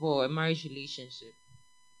relationship or a marriage relationship?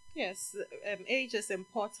 Yes, age is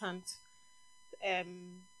important.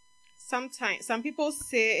 Sometimes some people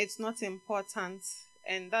say it's not important,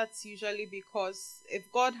 and that's usually because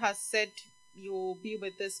if God has said you will be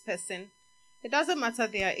with this person, it doesn't matter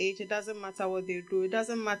their age, it doesn't matter what they do, it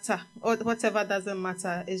doesn't matter, or whatever doesn't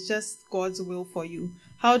matter. It's just God's will for you.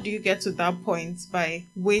 How do you get to that point? By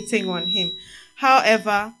waiting on Him.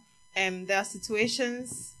 However, there are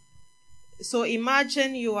situations. So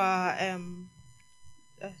imagine you are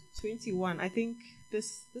 21. I think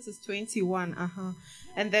this is 21.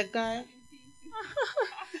 And the guy.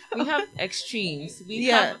 We have extremes.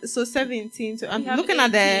 So 17. I'm have looking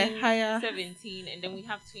at 18, the higher 17, and then we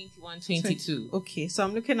have 21, 22. Okay, so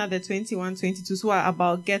I'm looking at the 21, 22 who are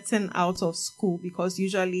about getting out of school, because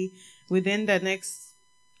usually within the next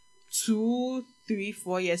 2, 3,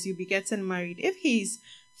 4 years you'll be getting married. If he's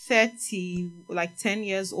 30, like 10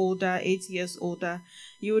 years older, 8 years older,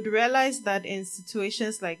 you would realize that in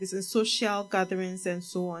situations like this, in social gatherings and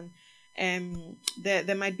so on,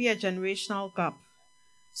 there might be a generational gap.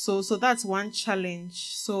 So that's one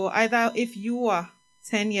challenge. So either if you are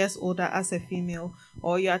 10 years older as a female,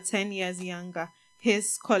 or you are 10 years younger,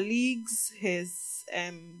 his colleagues, his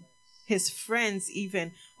friends,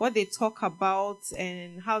 even what they talk about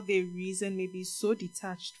and how they reason may be so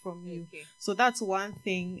detached from you. Okay. So that's one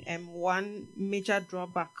thing, one major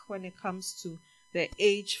drawback when it comes to the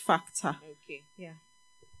age factor. Okay. Yeah.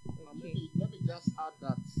 Okay. Let me just add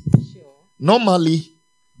that. Sure. Normally,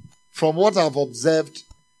 from what I've observed,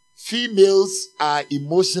 females are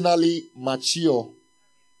emotionally mature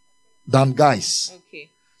than guys. Okay.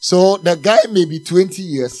 So the guy may be 20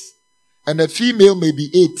 years and the female may be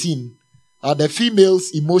 18. The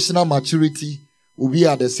female's emotional maturity will be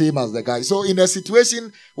at the same as the guy. So in a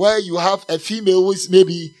situation where you have a female who is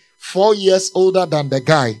maybe 4 years older than the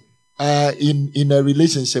guy in a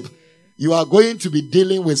relationship, you are going to be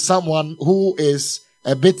dealing with someone who is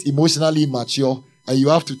a bit emotionally mature, and you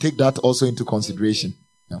have to take that also into consideration. Okay.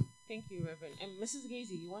 Yeah. Thank you, Reverend. And Mrs.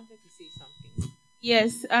 Gazy, you wanted to say something?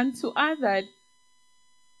 Yes, and to add that,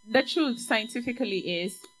 the truth scientifically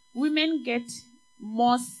is women get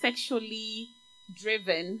more sexually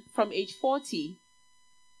driven from age 40.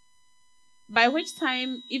 By which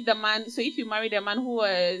time, if you married a man who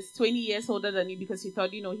was 20 years older than you because you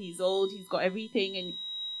thought, he's old, he's got everything, and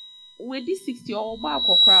with this 60 or back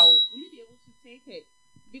or crowd, will you be able to take it?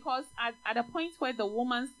 Because at a point where the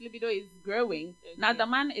woman's libido is growing, okay, now the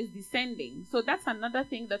man is descending. So that's another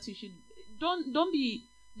thing that you should don't be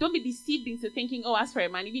deceived into thinking, oh, as for a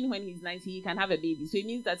man, even when he's 90, he can have a baby. So it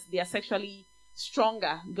means that they are sexually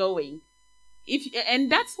stronger going.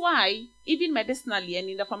 And that's why even medicinally and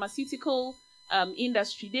in the pharmaceutical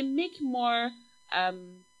industry, they make more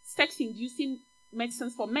sex-inducing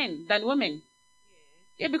medicines for men than women.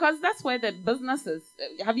 Yeah, because that's where the businesses,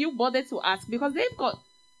 have you bothered to ask? Because they've got,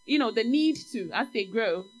 the need to, as they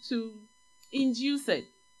grow, to induce it.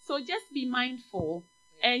 So just be mindful.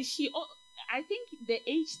 And I think the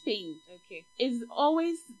age thing is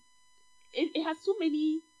always, it has too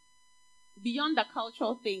many, beyond the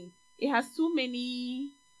cultural thing, it has too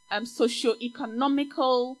many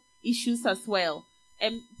socio-economical issues as well.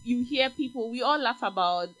 And you hear people, we all laugh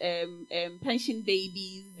about pension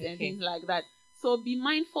babies and things like that. So be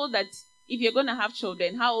mindful that if you're going to have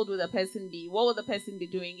children, how old will the person be? What will the person be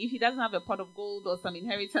doing? If he doesn't have a pot of gold or some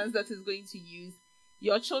inheritance that he's going to use,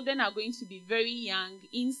 your children are going to be very young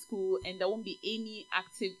in school and there won't be any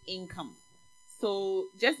active income. So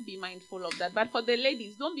just be mindful of that. But for the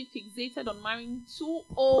ladies, don't be fixated on marrying too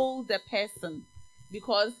old a person,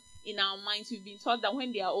 because in our minds we've been taught that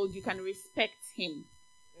when they are old, you can respect him.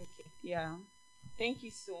 Okay. Yeah. Thank you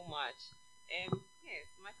so much. Yes,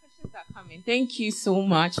 my questions are coming. Thank you so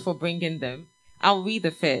much for bringing them. I'll read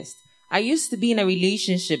the first. I used to be in a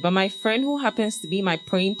relationship, but my friend who happens to be my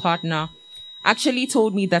praying partner actually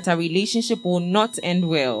told me that our relationship will not end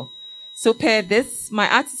well. So per this, my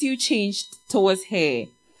attitude changed towards her.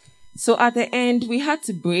 So at the end, we had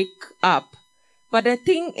to break up. But the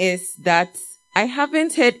thing is that I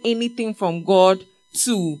haven't heard anything from God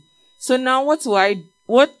too. So now what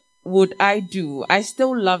would I do? I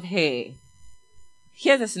still love her.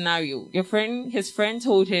 Here's a scenario. His friend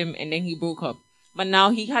told him and then he broke up. But now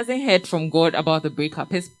he hasn't heard from God about the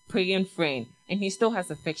breakup. His praying friend. And he still has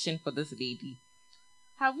affection for this lady.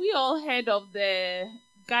 Have we all heard of the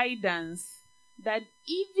guidance that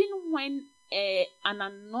even when an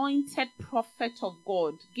anointed prophet of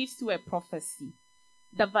God gives you a prophecy,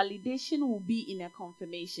 the validation will be in a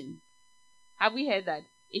confirmation? Have we heard that?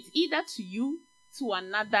 It's either to you, to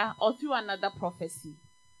another, or through another prophecy.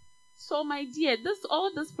 So, my dear,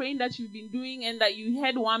 all this praying that you've been doing and that you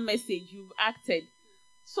heard one message, you've acted.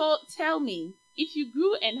 So, tell me, if you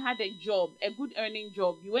grew and had a job, a good earning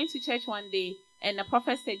job, you went to church one day and the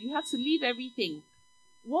prophet said you have to leave everything,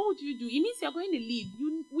 what would you do? It means you're going to leave.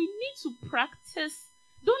 We need to practice.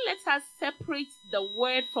 Don't let us separate the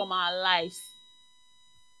word from our lives.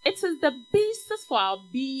 It is the basis for our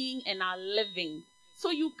being and our living. So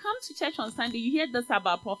you come to church on Sunday, you hear this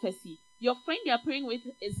about prophecy. Your friend you're praying with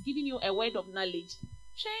is giving you a word of knowledge.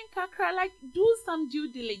 Like, do some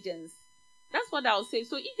due diligence. That's what I'll say.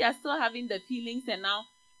 So if you're still having the feelings and now,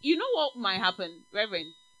 you know what might happen,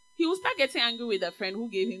 Reverend? He will start getting angry with a friend who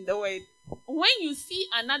gave him the word. When you see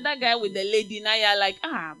another guy with the lady, now you're like,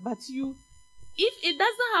 but you... If it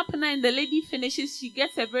doesn't happen and the lady finishes, she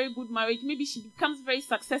gets a very good marriage, maybe she becomes very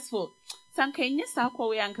successful, then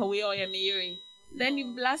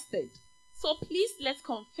you blasted. So please, let's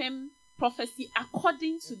confirm prophecy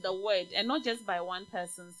according to the word and not just by one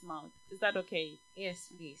person's mouth. Is that okay? Yes,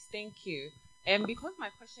 please. Thank you. And because my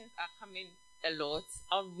questions are coming a lot,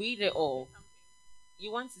 I'll read it all.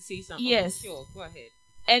 You want to say something? Yes. Sure, go ahead.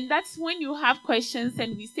 And that's when you have questions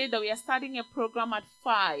and we say that we are starting a program at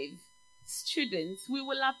 5. Students, we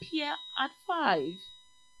will appear at 5.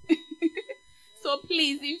 So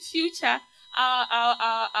please, in future,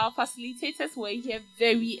 our facilitators were here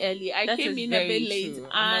very early. I came in a bit late,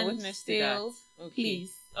 and still, okay.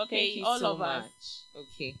 Please, okay, all of us.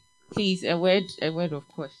 Okay, please, a word of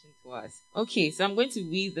question to us. Okay, so I'm going to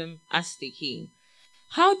read them as they came.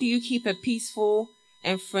 How do you keep a peaceful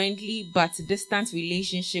and friendly but distant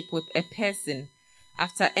relationship with a person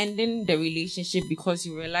after ending the relationship because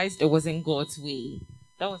you realized it wasn't God's way?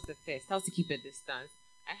 That was the first. How to keep a distance.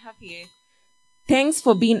 I have here. Thanks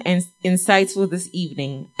for being insightful this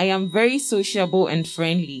evening. I am very sociable and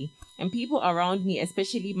friendly, and people around me,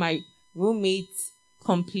 especially my roommates,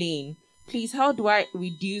 complain. Please, how do I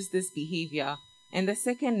reduce this behavior? And the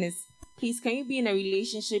second is, please, can you be in a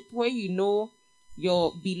relationship where you know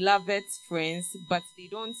your beloved friends, but they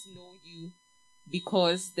don't know you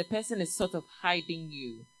because the person is sort of hiding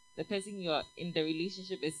you? The person you're in the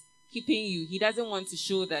relationship is keeping you. He doesn't want to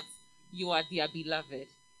show that you are their beloved.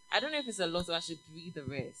 I don't know if it's a lot, or I should read the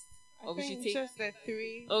rest. Or we should take just the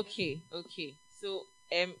 3. Okay. So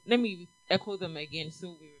let me echo them again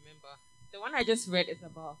so we remember. The one I just read is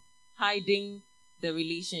about hiding the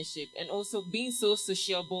relationship and also being so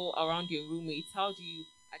sociable around your roommates. How do you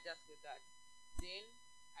adjust with that? Then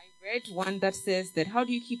I read one that says that how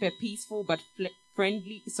do you keep a peaceful but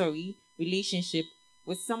friendly relationship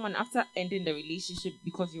with someone after ending the relationship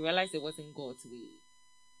because you realize it wasn't God's way?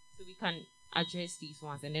 So we can address these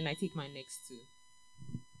ones and then I take my next 2.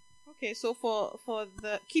 Okay, so for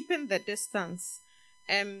the keeping the distance,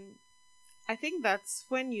 I think that's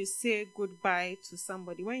when you say goodbye to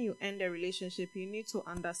somebody, when you end a relationship, you need to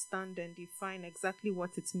understand and define exactly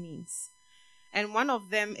what it means. And one of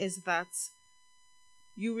them is that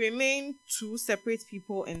you remain 2 separate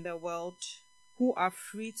people in the world who are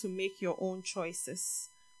free to make your own choices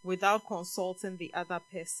without consulting the other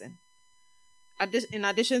person. In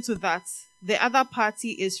addition to that, the other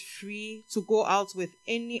party is free to go out with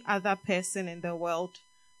any other person in the world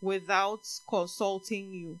without consulting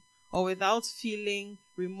you or without feeling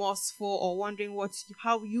remorseful or wondering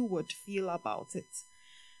how you would feel about it.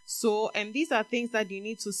 So, and these are things that you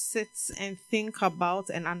need to sit and think about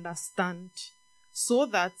and understand so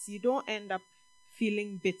that you don't end up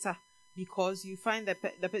feeling bitter because you find that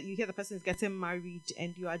you hear the person is getting married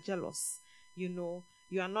and you are jealous.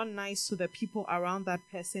 You are not nice to the people around that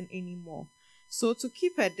person anymore. So to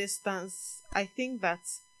keep a distance, I think that,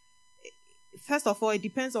 first of all, it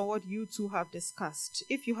depends on what you two have discussed.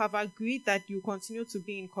 If you have agreed that you continue to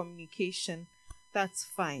be in communication, that's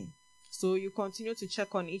fine. So you continue to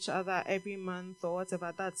check on each other every month or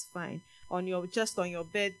whatever, that's fine. On your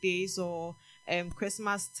birthdays or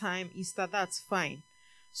Christmas time, Easter, that's fine.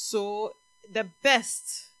 So the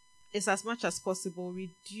best is, as much as possible,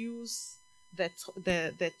 reduce the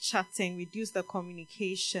chatting, reduce the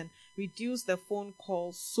communication, reduce the phone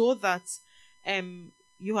calls so that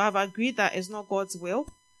you have agreed that it's not God's will,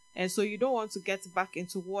 and so you don't want to get back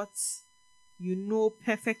into what you know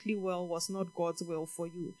perfectly well was not God's will for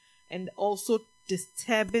you, and also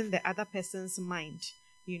disturbing the other person's mind.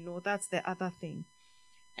 That's the other thing.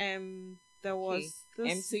 There was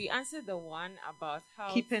this, so you answered the one about how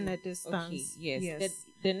keeping a distance. Okay, yes.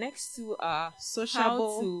 The next 2 are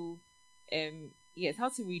sociable. How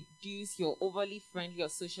to reduce your overly friendly or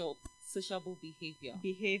sociable behavior.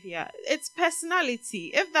 It's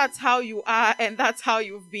personality. If that's how you are and that's how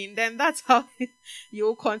you've been, then that's how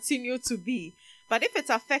you'll continue to be. But if it's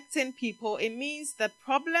affecting people, it means the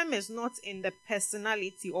problem is not in the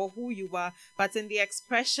personality or who you are, but in the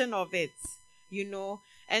expression of it,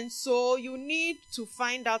 And so you need to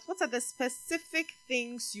find out what are the specific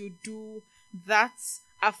things you do that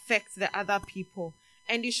affect the other people.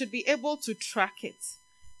 And you should be able to track it.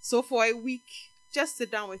 So for a week, just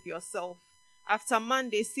sit down with yourself. After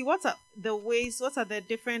Monday, see what are the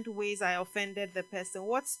different ways I offended the person.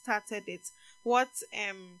 What started it?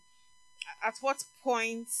 At what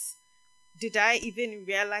point did I even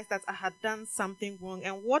realize that I had done something wrong?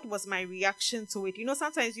 And what was my reaction to it?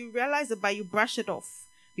 Sometimes you realize it, but you brush it off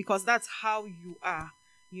because that's how you are,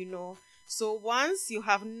 So once you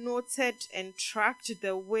have noted and tracked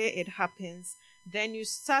the way it happens, then you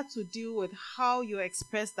start to deal with how you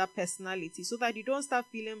express that personality so that you don't start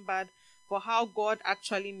feeling bad for how God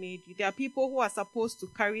actually made you. There are people who are supposed to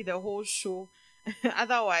carry the whole show.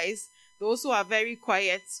 Otherwise, those who are very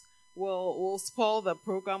quiet will spoil the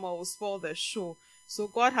program or will spoil the show. So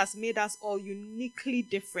God has made us all uniquely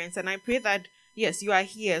different. And I pray that, yes, you are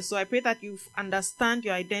here. So I pray that you understand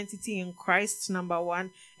your identity in Christ, number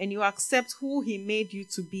one, and you accept who he made you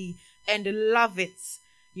to be and love it,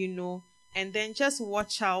 and then just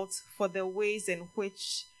watch out for the ways in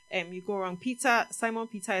which you go wrong. Simon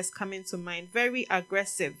Peter is coming to mind. Very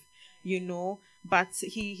aggressive, but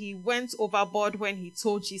he went overboard when he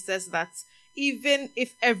told Jesus that even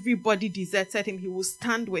if everybody deserted him, he will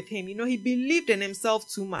stand with him. He believed in himself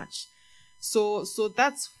too much. So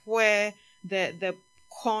that's where the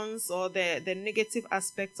cons or the negative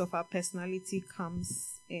aspects of our personality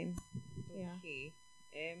comes in. Yeah. Okay.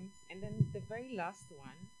 And then the very last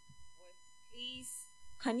one was, please,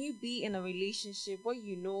 can you be in a relationship where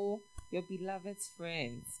your beloved's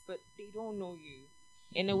friends, but they don't know you,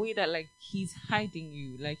 in a way that he's hiding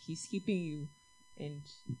you, he's keeping you, and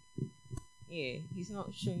he's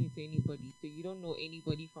not showing you to anybody, so you don't know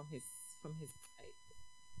anybody from his side.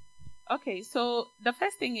 Okay, so the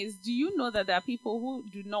first thing is, do you know that there are people who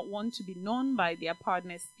do not want to be known by their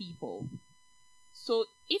partner's people? So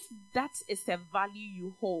if that is a value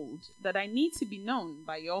you hold, that I need to be known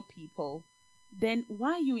by your people, then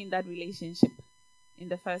why are you in that relationship in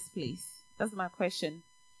the first place? That's my question.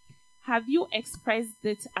 Have you expressed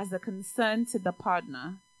it as a concern to the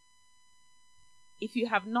partner? If you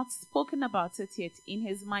have not spoken about it yet, in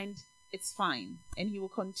his mind, it's fine, and he will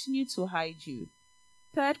continue to hide you.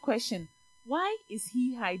 Third question, why is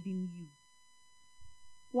he hiding you?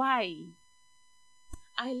 Why?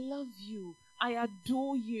 I love you. I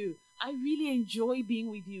adore you. I really enjoy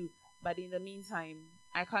being with you. But in the meantime,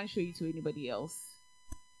 I can't show you to anybody else.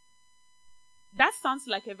 That sounds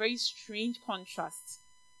like a very strange contrast.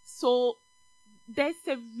 So there's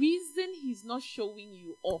a reason he's not showing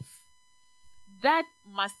you off. That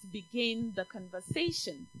must begin the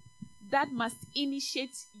conversation. That must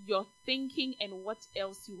initiate your thinking and what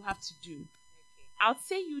else you have to do. I'd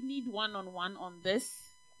say you need one-on-one on this,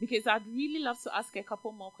 because I'd really love to ask a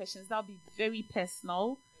couple more questions. That'll be very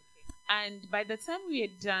personal. And by the time we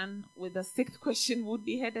are done with the sixth question, we'll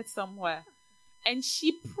be headed somewhere. And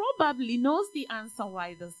she probably knows the answer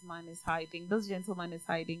why this gentleman is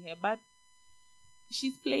hiding here. But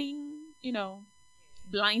she's playing,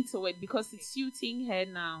 blind to it because it's suiting her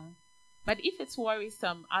now. But if it's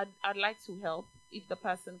worrisome, I'd like to help if the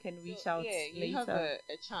person can reach out later. You have a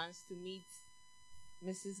chance to meet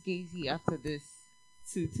Mrs. Gazy after this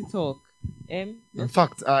to talk. In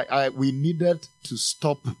fact, we needed to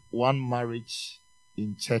stop one marriage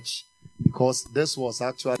in church because this was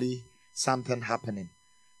actually something happening.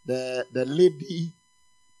 The lady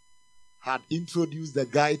had introduced the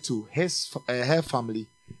guy to her family.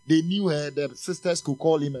 They knew her. The sisters could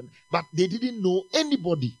call him, but they didn't know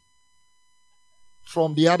anybody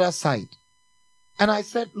from the other side. And I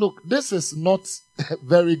said, look, this is not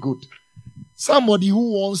very good. Somebody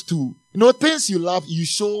who wants to, things you love, you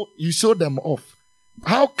show them off.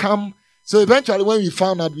 How come? So eventually when we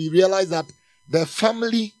found out, we realized that the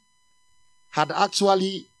family had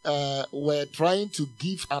actually were trying to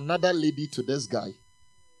give another lady to this guy.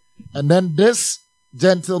 And then this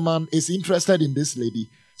gentleman is interested in this lady.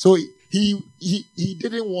 So he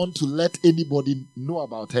didn't want to let anybody know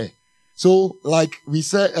about her. So like we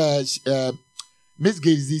said, Mrs.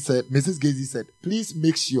 Gazy said, please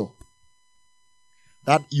make sure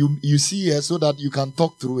that you see her so that you can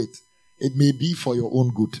talk through it. It may be for your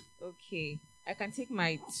own good. Okay. I can take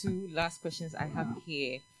my two last questions I have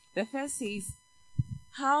here. The first is,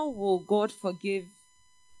 how will God forgive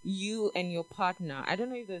you and your partner? I don't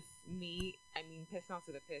know if it's personal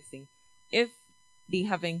to the person, if they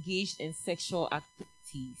have engaged in sexual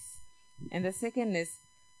activities. And the second is,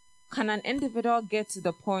 can an individual get to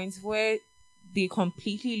the point where they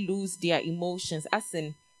completely lose their emotions, as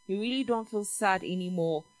in you really don't feel sad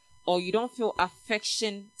anymore, or you don't feel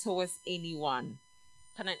affection towards anyone.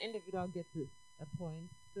 Can an individual get to a point?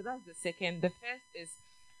 So that's the second. The first is,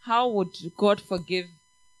 how would God forgive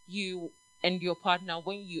you and your partner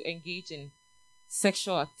when you engage in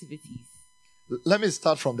sexual activities? Let me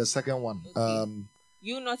start from the second one. Okay.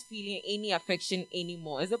 You're not feeling any affection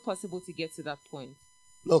anymore. Is it possible to get to that point?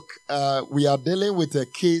 Look, we are dealing with a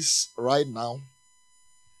case right now.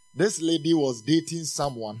 This lady was dating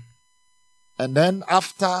someone, and then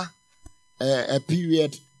after a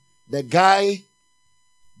period, the guy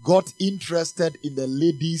got interested in the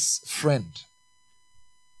lady's friend.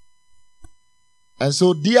 And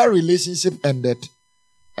so their relationship ended,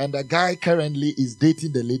 and the guy currently is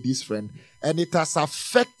dating the lady's friend. And it has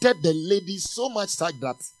affected the lady so much such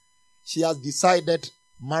that she has decided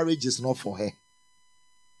marriage is not for her.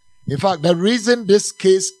 In fact, the reason this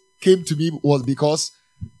case came to me was because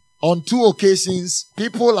on 2 occasions,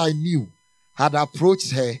 people I knew had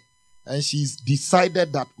approached her, and she's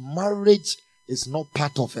decided that marriage is not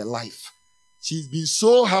part of her life. She's been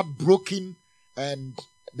so heartbroken and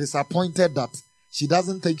disappointed that she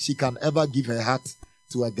doesn't think she can ever give her heart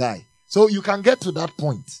to a guy. So you can get to that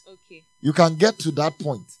point. Okay. You can get to that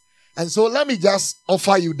point. And so let me just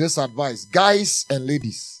offer you this advice, guys and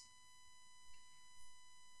ladies.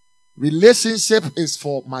 Relationship is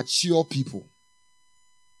for mature people.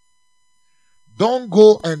 Don't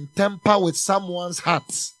go and tamper with someone's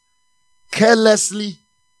heart carelessly.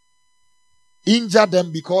 Injure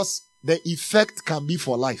them, because the effect can be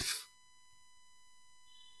for life.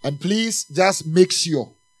 And please just make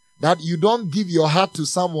sure that you don't give your heart to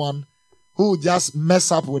someone who just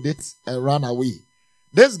mess up with it and run away.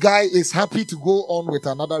 This guy is happy to go on with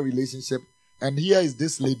another relationship, and here is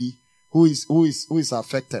this lady who is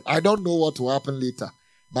affected. I don't know what will happen later,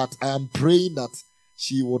 but I am praying that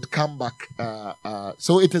she would come back.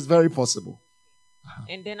 So it is very possible.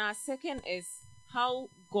 And then our second is, how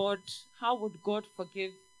would God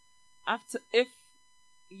forgive if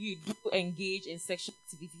you do engage in sexual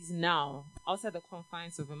activities now outside the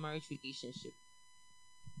confines of a marriage relationship?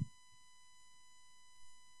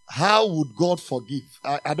 How would God forgive?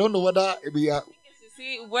 I don't know whether we are. I think it's to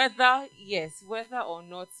say whether or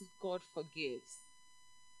not God forgives.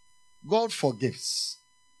 God forgives.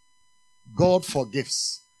 God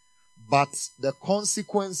forgives. But the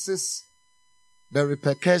consequences, the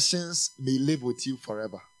repercussions may live with you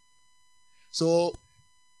forever. So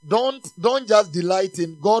don't just delight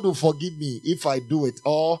in God will forgive me if I do it,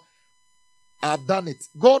 or I've done it.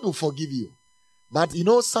 God will forgive you. But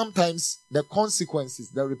sometimes the consequences,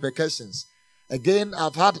 the repercussions. Again,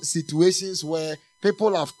 I've had situations where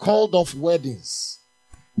people have called off weddings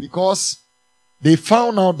because they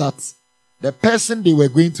found out that the person they were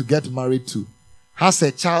going to get married to has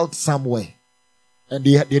a child somewhere. And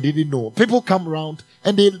they didn't know. People come around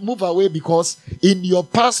and they move away because in your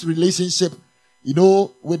past relationship,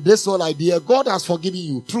 with this whole idea, God has forgiven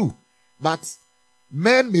you, true. But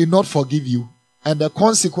men may not forgive you, and the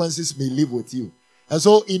consequences may live with you. And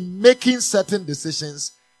so in making certain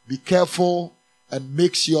decisions, be careful and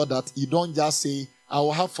make sure that you don't just say, I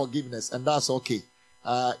will have forgiveness, and that's okay.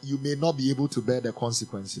 You may not be able to bear the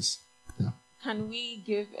consequences. Yeah. Can we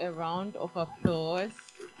give a round of applause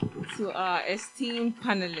to our esteemed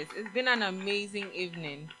panelists? It's been an amazing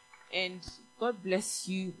evening, and God bless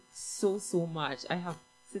you so much.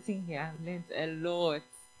 Sitting here, I've learned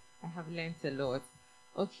a lot.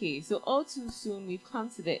 Okay, so all too soon, we've come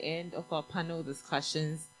to the end of our panel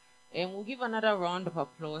discussions, and we'll give another round of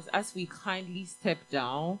applause as we kindly step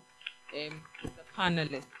down the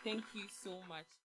panelists. Thank you so much.